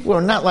 These people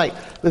are not like,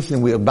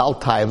 listen, we are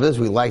Baltaivas.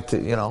 We like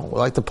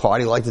to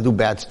party. We like to do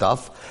bad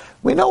stuff.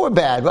 We know we're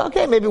bad. But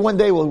okay, maybe one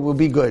day we'll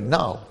be good.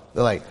 No.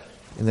 They're like,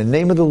 in the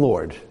name of the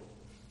Lord,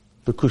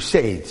 the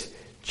Crusades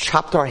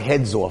chopped our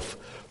heads off,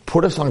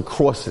 put us on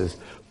crosses,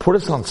 put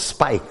us on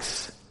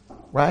spikes,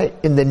 right?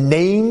 In the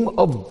name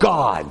of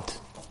God.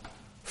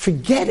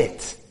 Forget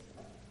it.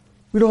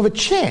 We don't have a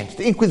chance.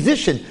 The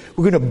Inquisition,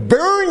 we're going to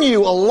burn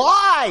you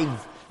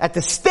alive at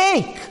the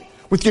stake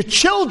with your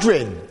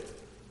children.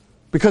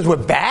 Because we're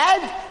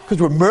bad? Because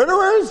we're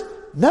murderers?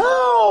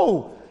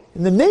 No!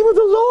 In the name of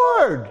the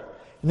Lord.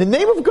 In the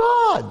name of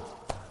God.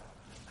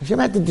 Hashem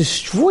had to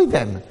destroy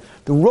them.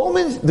 The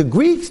Romans, the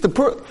Greeks,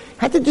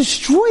 had to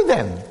destroy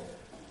them.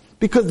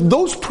 Because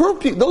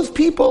those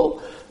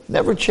people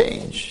never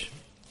change.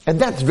 And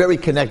that's very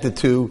connected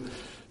to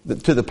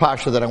the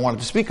Parsha that I wanted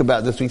to speak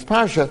about, this week's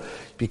Parsha,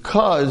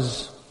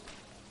 because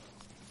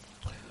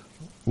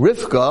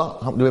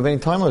Rivka, do we have any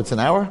time? It's an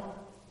hour?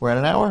 We're at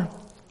an hour?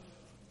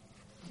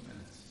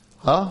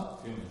 Huh?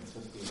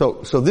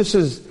 So this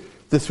is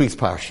this week's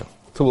Parsha.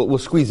 So we'll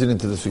squeeze it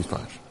into this week's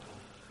Parsha.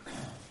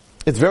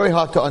 It's very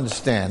hard to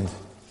understand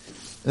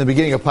in the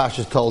beginning of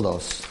Parashat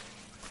Toldot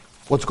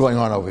what's going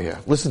on over here.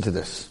 Listen to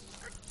this.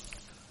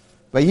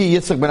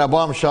 Yitzchak ben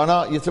Abraham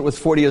Shana, Yitzchak was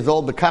 40 years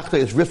old. The Kachta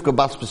is Rivka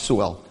bas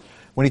Besuel.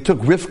 When he took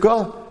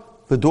Rivka,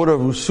 the daughter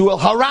of Rusuel,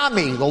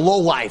 Harami, the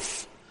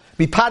lowlife.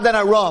 Mipadan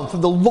Aram,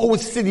 from the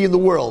lowest city in the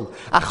world.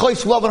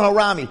 Achois Lavan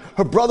Harami.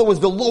 Her brother was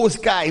the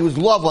lowest guy. He was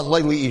Lavan,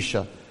 Leili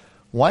Isha.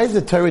 Why is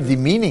the Torah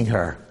demeaning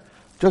her?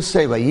 Just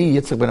say,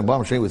 Yitzchak ben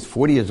Abraham Shana was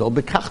 40 years old.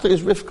 The Kachta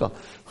is Rivka.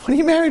 When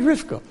he married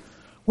Rivka.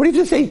 What did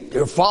you just say?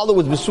 Your father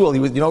was Besuel.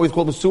 You know why he's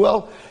called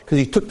Besuel? Because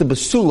he took the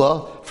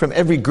Basula from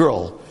every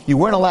girl. You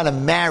weren't allowed to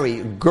marry,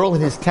 a girl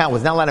in his town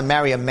was not allowed to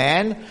marry a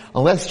man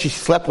unless she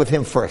slept with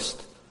him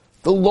first.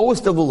 The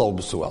lowest of the low,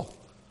 Besuel.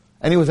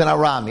 And he was an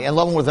Arami, and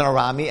Lavan was an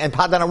Arami, and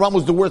Padan Aram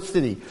was the worst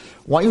city.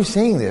 Why are you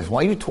saying this?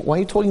 Why are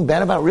you talking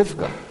bad about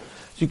Rivka?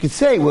 So you could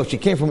say, well, she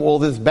came from all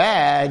this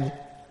bad,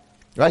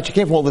 right? She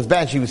came from all this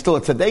bad, she was still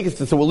a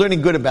tzaddikus, so we're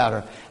learning good about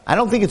her. I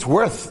don't think it's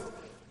worth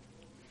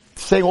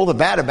saying all the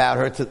bad about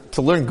her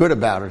to learn good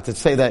about her, to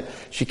say that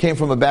she came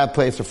from a bad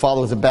place, her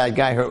father was a bad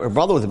guy, her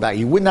brother was a bad guy.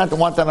 You would not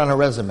want that on her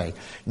resume.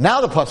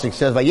 Now the pasuk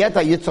says,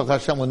 "Vayeta Yitzchak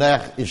Hashem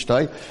l'neach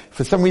ishtay."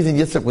 For some reason,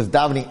 Yitzchak was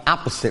davening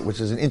opposite, which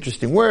is an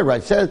interesting word,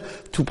 right? It says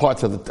two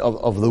parts of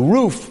the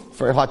roof,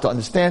 very hard to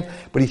understand,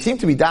 but he seemed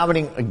to be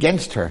davening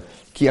against her,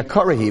 ki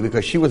akarahi,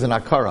 because she was an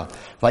akara.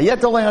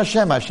 Vayeta le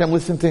Hashem, Hashem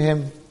listened to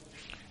him,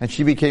 and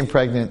she became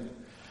pregnant.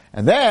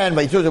 And then,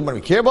 when he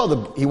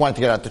wanted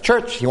to get out to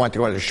church, he wanted to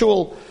go out to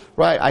shul,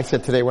 right? I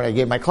said today when I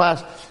gave my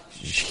class,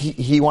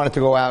 he wanted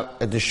to go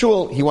out at the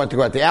shul, he wanted to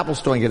go out to the Apple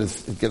store and get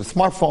a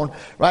smartphone,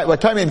 right?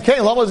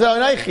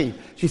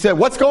 She said,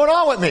 what's going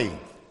on with me?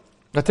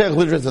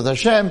 Lidres as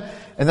Hashem,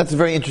 and that's a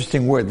very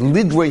interesting word.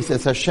 Lidres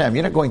as Hashem.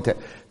 You're not going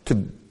to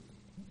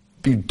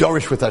be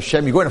dorish with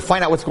Hashem, you're going to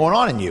find out what's going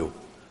on in you.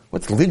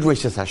 What's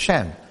Lidres as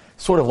Hashem?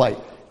 Sort of like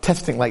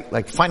testing,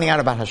 like finding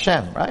out about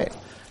Hashem, right?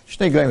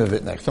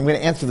 Next. I'm going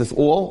to answer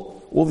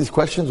all these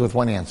questions with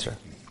one answer.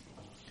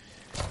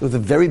 There was a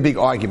very big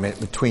argument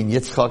between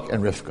Yitzchak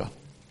and Rivka.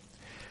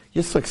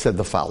 Yitzchak said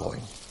the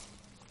following: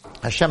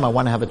 Hashem, I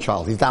want to have a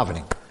child. He's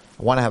davening.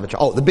 I want to have a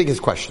child. Oh, the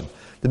biggest question.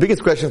 The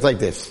biggest question is like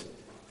this.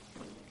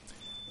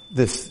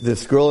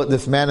 This girl,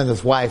 this man and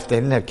this wife, they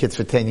didn't have kids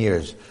for 10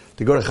 years.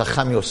 They go to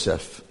Chacham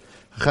Yosef.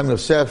 Chacham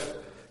Yosef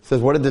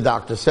says, what did the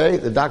doctor say?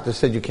 The doctor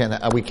said,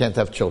 we can't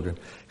have children.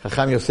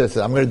 Chacham Yosef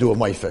says, I'm going to do a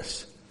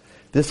moifes.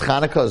 This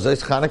Chanukah,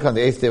 this Chanukah, on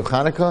the 8th day of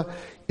Chanukah,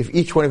 if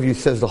each one of you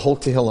says the whole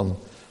Tehillim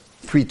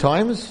 3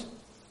 times,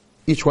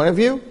 each one of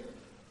you,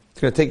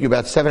 it's going to take you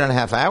about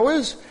 7.5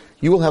 hours,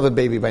 you will have a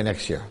baby by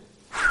next year.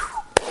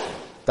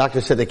 Doctor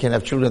said they can't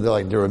have children,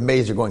 they're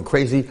amazed, they're going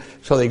crazy.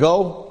 So they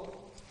go,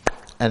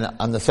 and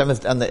on the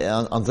 7th,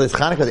 on this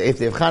Chanukah, the 8th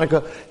day of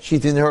Chanukah,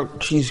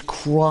 she's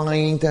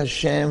crying to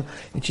Hashem,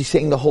 and she's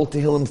saying the whole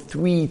Tehillim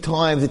 3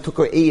 times. It took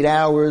her 8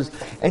 hours,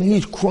 and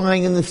he's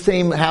crying in the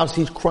same house,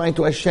 he's crying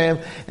to Hashem,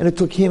 and it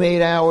took him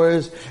 8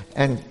 hours,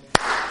 and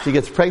she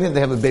gets pregnant,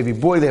 they have a baby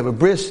boy, they have a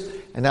bris,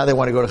 and now they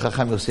want to go to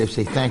Chacham Yosef,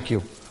 say thank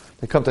you.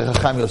 They come to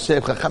Chacham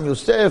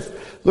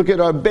Yosef, look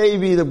at our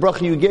baby, the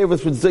bracha you gave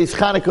us with Zeis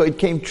Chanukah, it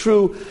came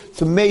true,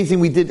 it's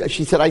amazing,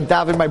 she said, I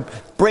davened my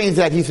brains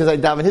out, he says, I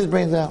davened his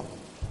brains out.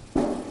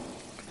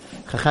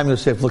 Chacham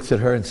Yosef looks at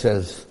her and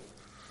says,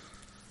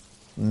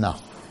 no.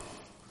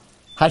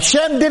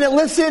 Hashem didn't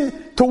listen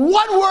to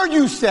one word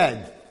you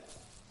said.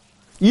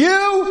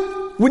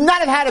 You would not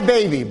have had a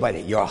baby,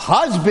 but your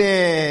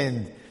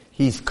husband,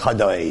 he's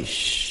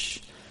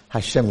kadosh.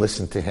 Hashem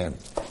listened to him.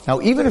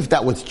 Now, even if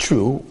that was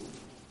true,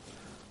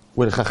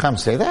 would Chacham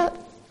say that?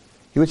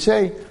 He would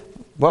say,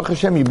 Baruch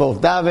Hashem, you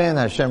both daven,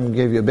 Hashem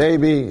gave you a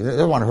baby. He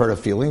doesn't want to hurt her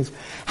feelings.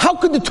 How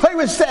could the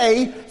Torah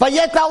say,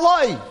 Vayet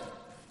aloi?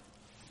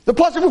 The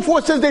pasuk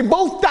before says they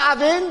both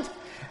davened,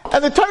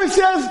 and the Torah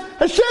says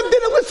Hashem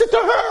didn't listen to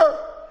her.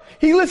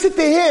 He listened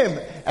to him.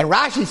 And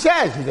Rashi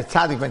says he's a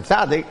tzaddik ben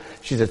tzaddik,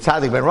 she's a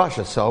tzaddik ben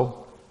rasha.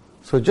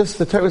 So just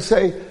the Torah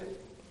say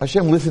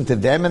Hashem listened to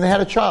them and they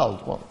had a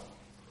child. Well,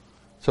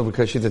 so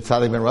because she's a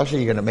tzaddik ben rasha,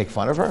 you're going to make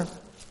fun of her?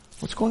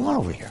 What's going on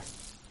over here?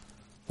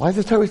 Why is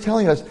the Torah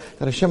telling us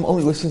that Hashem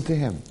only listened to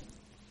him?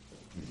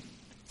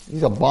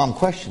 These are bomb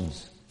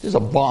questions. This is a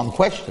bomb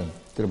question.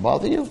 Did it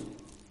bother you?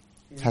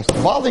 It has to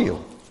bother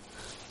you.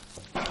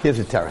 Here's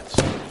a teretz.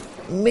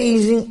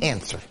 Amazing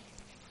answer.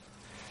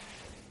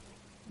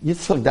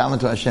 Yitzchak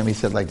davened to Hashem, he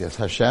said like this,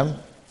 Hashem,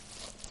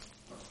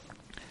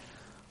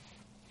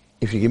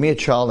 if you give me a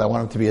child, I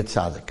want him to be a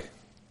tzaddik.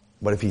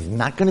 But if he's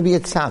not going to be a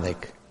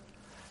tzaddik,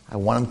 I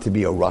want him to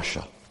be a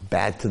rasha,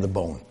 bad to the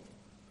bone.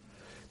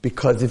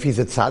 Because if he's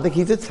a tzaddik,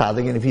 he's a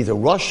tzaddik, and if he's a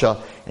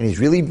rasha, and he's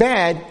really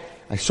bad,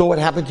 I saw what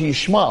happened to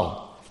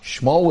Yishmael.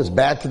 Shmuel was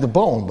bad to the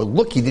bone, but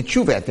look, he did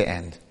tshuva at the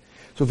end.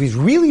 So if he's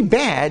really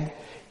bad,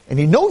 and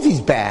he knows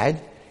he's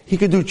bad, he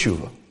could do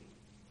tshuva.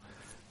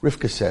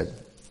 Rivka said,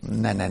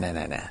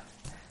 nah.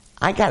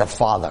 I got a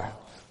father,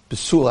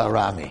 Basul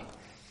Arami,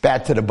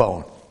 bad to the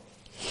bone.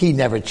 He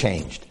never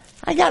changed.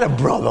 I got a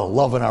brother,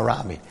 Lovin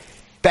Arami,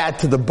 bad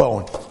to the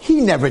bone.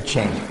 He never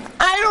changed.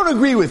 I don't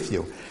agree with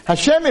you.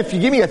 Hashem, if you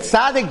give me a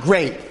tzaddik,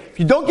 great. If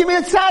you don't give me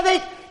a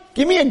tzaddik,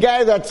 give me a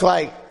guy that's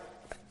like,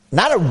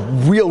 not a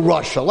real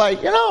rasha,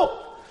 like,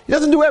 he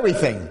doesn't do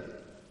everything.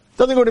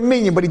 Doesn't go to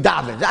minyan, but he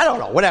davens. I don't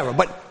know, whatever,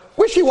 but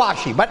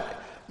wishy-washy,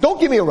 but don't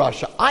give me a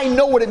rasha. I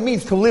know what it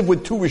means to live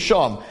with 2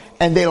 Risham,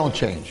 and they don't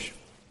change.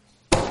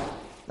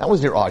 That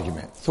was their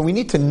argument. So we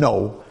need to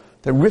know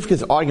that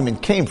Rivka's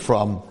argument came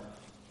from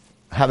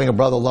having a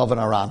brother Lavan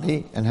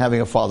Arami and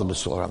having a father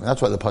Basul Arami.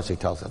 That's why the pasuk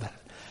tells us that.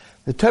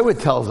 The Torah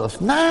tells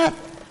us not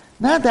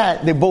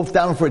that they're both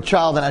down for a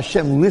child and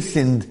Hashem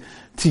listened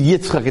to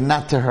Yitzchak and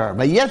not to her.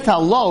 But yet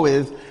Allah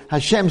is,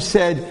 Hashem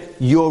said,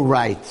 you're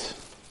right.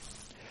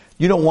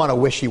 You don't want a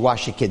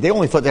wishy-washy kid. They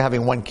only thought they're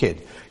having one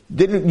kid.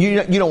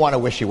 You don't want a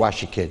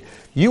wishy-washy kid.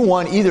 You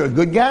want either a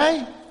good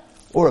guy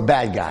or a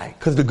bad guy.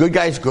 Because the good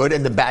guy's good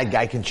and the bad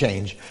guy can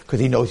change because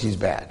he knows he's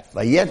bad.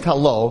 But yet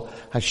Allah,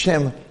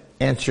 Hashem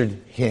answered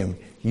him,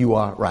 you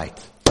are right.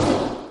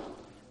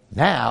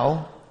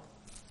 Now,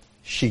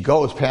 she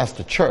goes past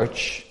the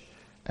church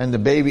and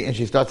and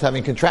she starts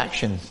having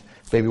contractions.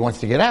 Baby wants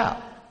to get out.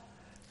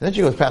 And then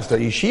she goes past the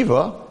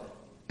yeshiva,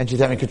 and she's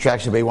having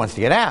contractions, baby wants to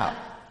get out.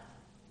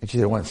 And she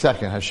said, 1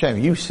 second, Hashem,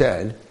 you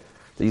said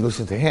that you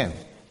listen to him.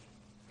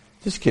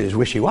 This kid is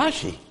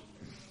wishy-washy.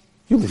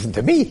 You listen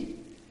to me.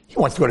 He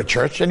wants to go to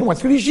church and he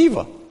wants to go to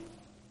yeshiva.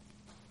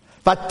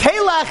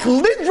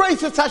 Vatelach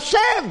lidreis es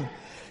Hashem.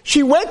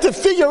 She went to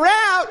figure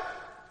out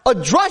a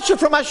drasha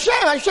from Hashem.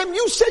 Hashem,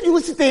 you said you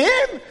listen to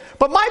him,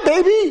 but my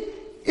baby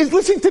is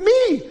listening to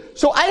me.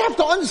 So I have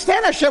to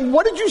understand, Hashem,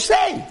 what did you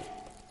say?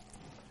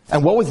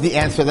 And what was the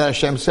answer that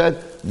Hashem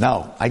said?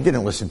 No, I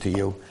didn't listen to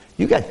you.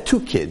 You got 2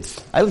 kids.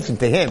 I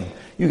listened to him.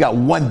 You got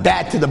 1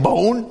 bad to the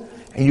bone,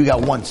 and you got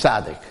 1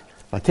 tzaddik.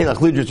 Vatelach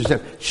lidreis es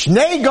Hashem.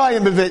 Shnei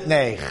goyim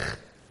bevitnech.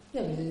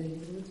 Yeah,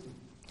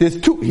 There's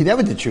 2. He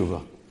never did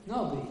tshuva.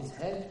 no, but his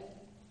head.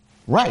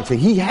 Right, so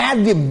he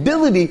had the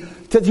ability,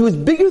 because he was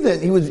bigger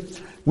than,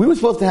 we were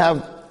supposed to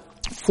have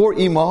 4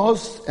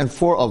 imahos and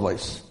 4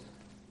 avos.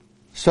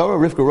 Sarah,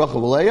 Rivka,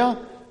 Rachel, Leah,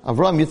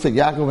 Avraham, Yitzchak,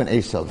 Yaakov, and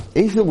Esav.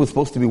 Esav was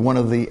supposed to be one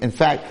of in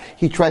fact,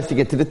 he tries to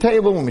get to the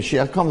table when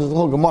Mashiach comes, there's a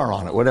whole Gemara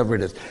on it, whatever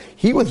it is.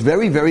 He was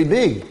very, very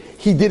big.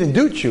 He didn't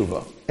do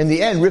tshuva. In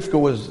the end,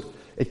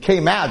 it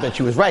came out that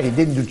she was right, he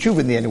didn't do tshuva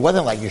in the end, it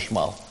wasn't like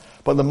Yishmael.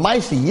 But the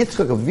Maisi,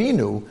 Yitzchak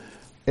Avinu,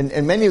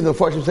 and many of the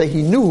Farshim say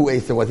he knew who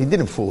Esav was, he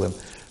didn't fool him.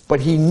 But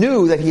he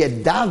knew that he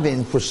had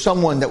davened for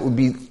someone that would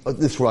be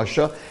this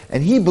Rasha,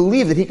 and he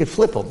believed that he could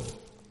flip him.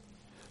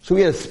 So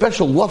he had a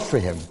special love for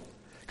him.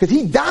 Because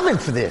he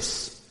davened for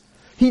this.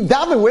 He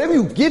davened, whatever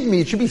you give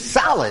me, it should be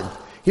solid.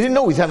 He didn't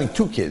know he was having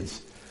 2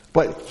 kids.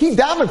 But he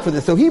davened for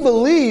this, so he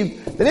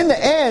believed that in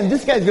the end,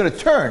 this guy's going to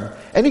turn.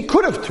 And he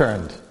could have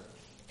turned.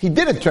 He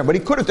didn't turn, but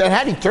he could have turned.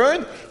 Had he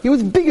turned, he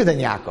was bigger than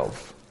Yaakov.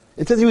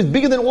 It says he was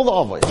bigger than all the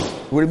Avos.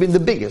 He would have been the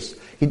biggest.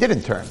 He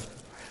didn't turn.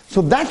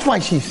 So that's why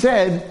she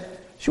said,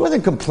 she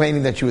wasn't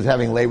complaining that she was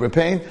having labor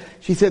pain.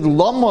 She said,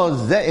 Lama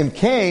ze'im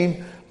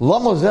kain,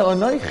 lama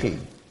ze'anaychi.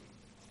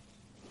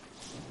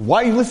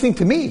 Why are you listening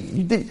to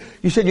me?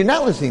 You said you're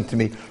not listening to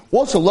me.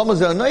 Also, lama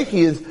ze'anaychi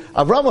is,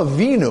 Avraham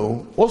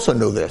Avinu also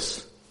knew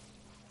this.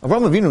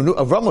 Avraham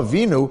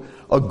Avinu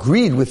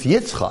agreed with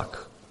Yitzchak.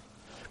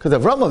 Because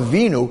Avraham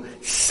Avinu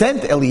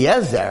sent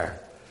Eliezer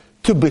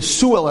to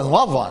Besuel and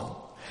Lavan.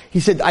 He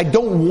said, I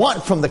don't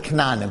want from the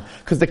Canaanim.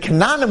 Because the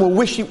Canaanim will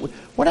wish you...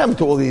 What happened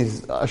to all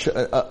these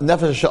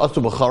Nefesh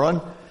Sha'asu B'charan?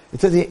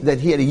 It says that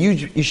he had a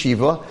huge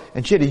yeshiva,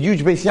 and she had a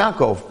huge Beis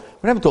Yaakov.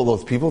 What happened to all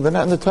those people? They're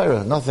not in the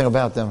Torah. Nothing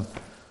about them.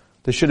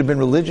 They should have been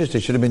religious. They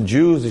should have been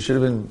Jews. They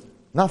should have been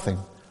nothing.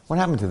 What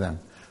happened to them?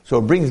 So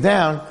it brings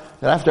down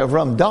that after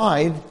Avram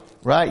died,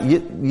 right,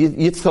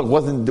 Yitzchak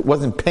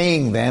wasn't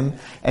paying them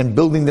and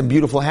building them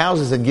beautiful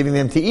houses and giving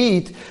them to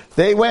eat.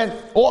 They went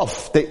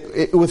off.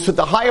 It was at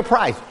the higher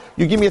price.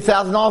 You give me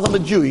 $1,000, I'm a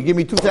Jew. You give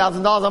me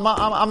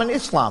 $2,000, I'm an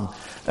Islam.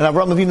 And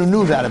Avraham Avinu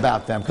knew that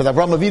about them, because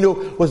Avraham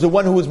Avinu was the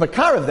one who was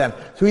makar of them.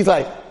 So he's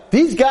like,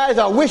 these guys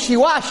are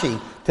wishy-washy.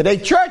 Today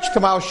church,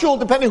 tomorrow shul,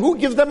 depending who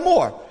gives them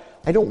more.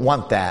 I don't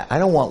want that. I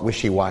don't want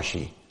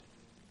wishy-washy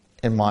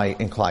in Klal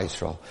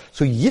Yisrael.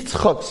 So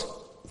Yitzchak's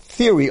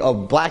theory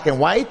of black and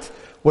white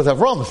was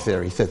Avram's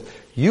theory. He says,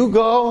 you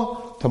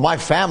go to my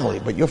family,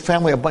 but your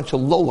family are a bunch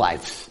of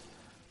lowlifes.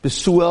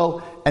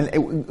 Besuel, and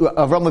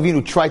Avraham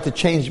Avinu tried to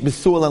change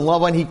Besuel and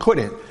Lavan, he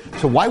couldn't.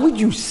 So why would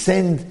you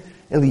send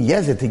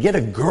Eliezer to get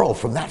a girl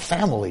from that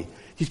family?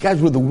 These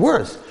guys were the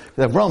worst.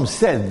 Avraham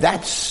said,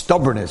 that's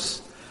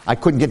stubbornness. I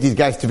couldn't get these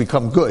guys to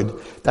become good.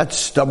 That's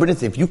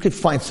stubbornness. If you could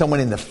find someone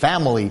in the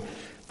family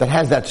that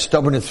has that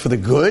stubbornness for the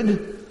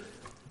good,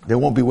 they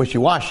won't be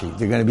wishy-washy.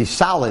 They're going to be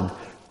solid.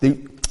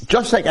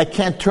 Just like I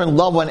can't turn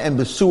Lavan and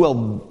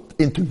Besuel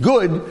into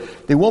good,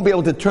 they won't be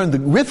able to turn the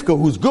Rivka,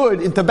 who's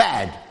good, into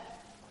bad.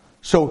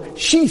 So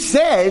she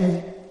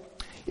said,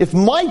 if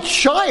my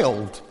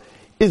child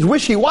is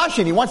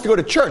wishy-washy and he wants to go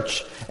to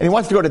church and he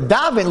wants to go to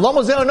daven,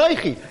 Lama Zeh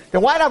Anoichi,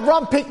 then why did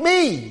Avram pick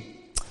me?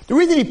 The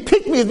reason he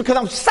picked me is because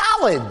I'm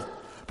solid.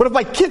 But if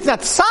my kid's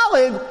not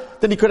solid,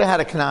 then he could have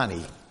had a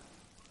Kanani.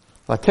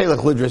 Vatelach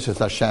lidreis es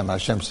Hashem.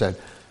 Hashem said,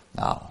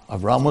 no,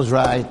 Avram was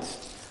right,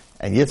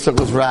 and Yitzchak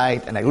was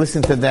right, and I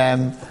listened to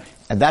them,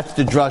 and that's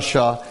the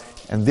drasha,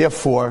 and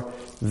therefore,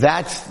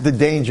 that's the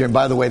danger. And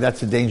by the way, that's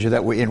the danger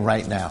that we're in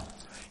right now.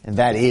 And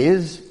that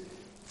is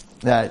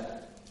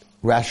that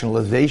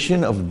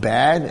rationalization of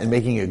bad and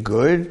making it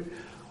good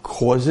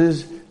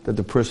causes that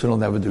the person will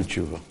never do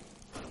tshuva.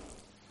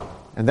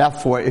 And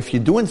therefore, if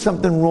you're doing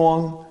something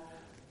wrong,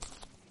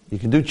 you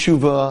can do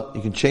tshuva,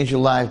 you can change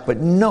your life, but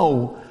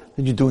know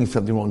that you're doing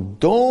something wrong.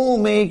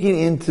 Don't make it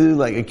into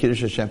like a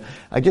Kiddush Hashem.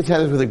 I just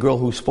had this with a girl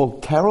who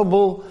spoke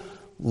terrible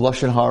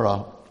Lashon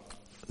Hara.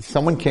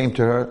 Someone came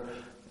to her,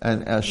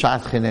 and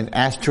Shadchan, and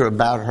asked her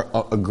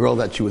about a girl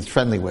that she was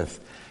friendly with.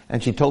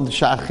 And she told the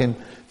Shadchan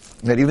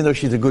that even though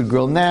she's a good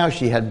girl now,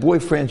 she had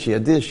boyfriends, she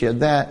had this, she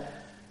had that.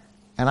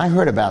 And I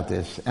heard about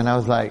this, and I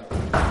was like,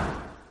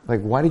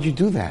 why did you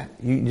do that?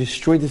 You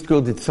destroyed this girl,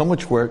 did so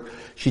much work.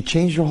 She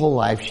changed her whole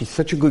life. She's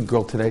such a good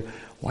girl today.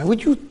 Why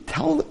would you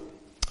tell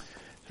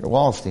Sir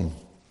Wallenstein?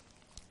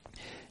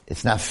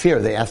 It's not fair.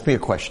 They asked me a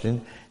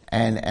question,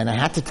 And I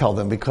had to tell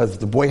them because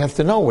the boy has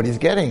to know what he's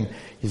getting.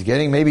 He's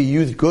getting maybe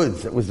used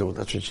goods. That's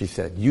what she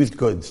said. Used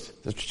goods.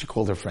 That's what she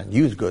called her friend.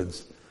 Used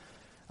goods.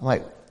 I'm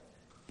like,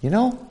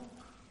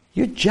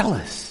 you're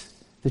jealous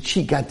that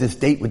she got this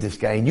date with this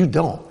guy and you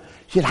don't.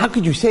 She said, how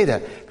could you say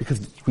that?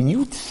 Because when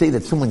you say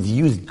that someone's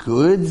used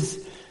goods,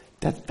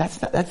 that's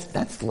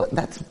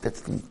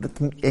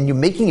and you're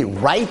making it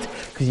right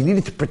because you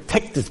needed to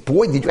protect this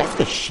boy. Did you ask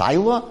a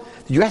Shaila?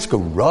 Did you ask a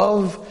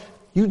Rav?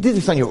 You did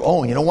this on your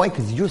own. You know why?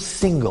 Because you're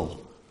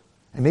single.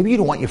 And maybe you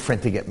don't want your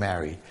friend to get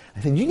married.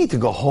 I said, you need to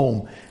go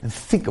home and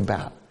think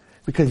about it.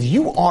 Because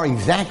you are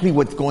exactly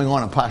what's going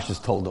on in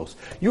Parashat Toldot.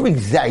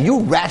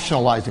 You're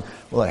rationalizing,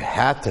 well, I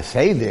have to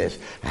say this.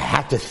 I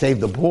have to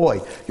save the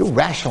boy. You're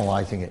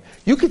rationalizing it.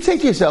 You could say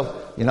to yourself,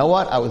 you know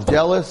what? I was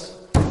jealous.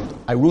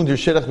 I ruined her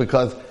shidduch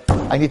because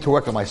I need to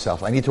work on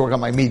myself. I need to work on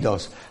my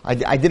midos.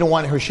 I didn't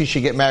want her, she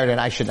should get married and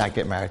I should not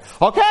get married.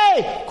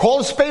 Okay, call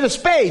a spade a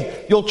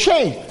spade. You'll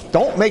change.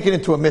 Don't make it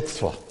into a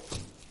mitzvah.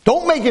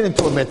 Don't make it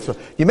into a mitzvah.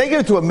 You make it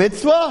into a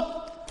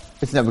mitzvah,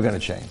 it's never going to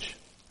change.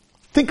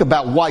 Think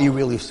about why you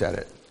really said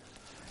it.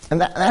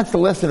 And that's the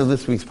lesson of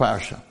this week's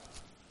parasha.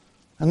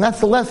 And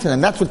that's the lesson.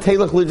 And that's what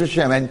Telech L'Id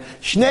Hashem. And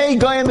Shnei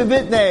Goyim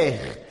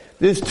B'Vitnei.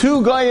 There's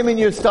two Goyim in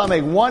your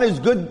stomach. One is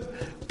good,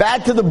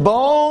 bad to the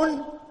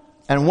bone.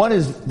 And one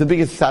is the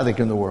biggest tzaddik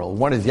in the world.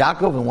 One is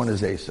Yaakov and one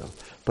is Esau.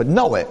 But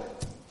know it.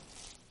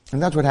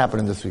 And that's what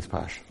happened in this week's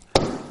parasha.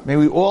 May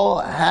we all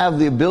have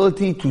the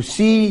ability to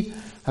see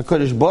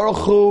HaKadosh Baruch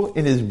Hu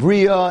in His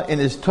Bria, in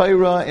His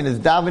Torah, in His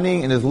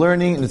davening, in His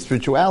learning, in His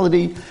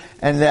spirituality,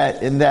 and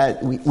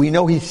that we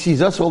know He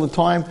sees us all the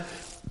time.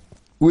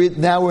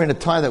 Now we're in a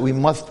time that we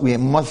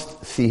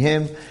must see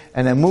Him.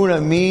 And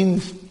Emunah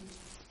means,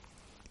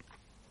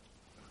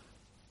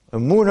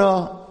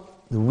 Emunah,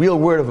 the real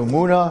word of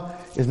Emunah,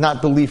 is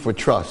not belief or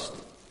trust.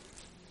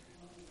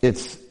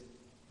 It's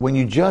when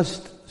you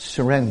just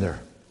surrender.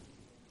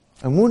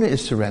 Emunah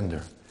is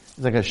surrender. It's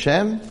like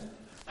Hashem,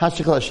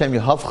 Hashikal Hashem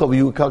Yehavcha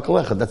v'Yukal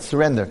Kalecha. That's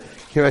surrender.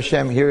 Here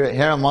Hashem, here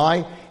am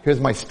I.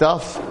 Here's my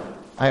stuff.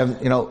 I have,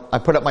 I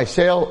put up my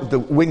sail. The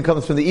wind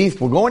comes from the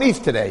east. We're going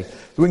east today.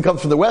 The wind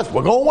comes from the west.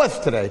 We're going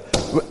west today.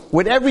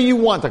 Whatever you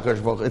want,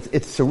 HaKadosh Baruch Hu,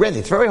 it's surrender.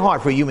 It's very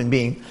hard for a human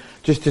being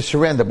just to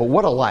surrender. But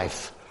what a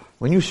life.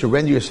 When you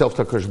surrender yourself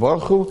to HaKadosh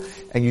Baruch Hu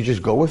and you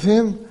just go with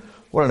Him,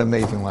 what an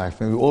amazing life.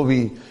 May we all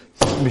be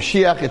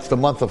Mashiach. It's the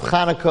month of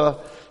Chanukah.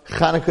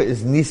 Chanukah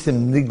is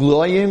Nisim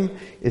Nigloyim.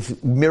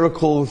 It's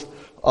miracles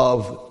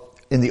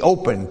in the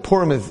open.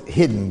 Purim is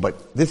hidden,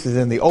 but this is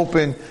in the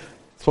open.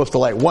 It's supposed to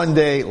light one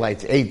day,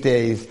 lights 8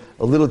 days.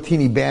 A little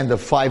teeny band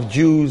of 5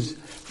 Jews,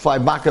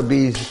 5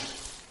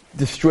 Maccabees,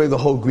 destroy the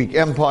whole Greek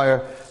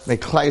Empire. May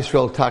Klal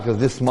Yisrael Taka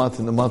this month,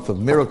 in the month of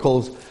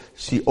miracles,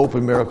 see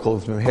open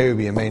miracles.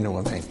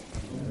 Amen.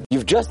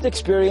 You've just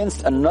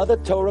experienced another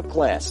Torah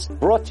class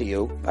brought to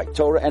you by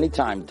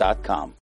TorahAnytime.com.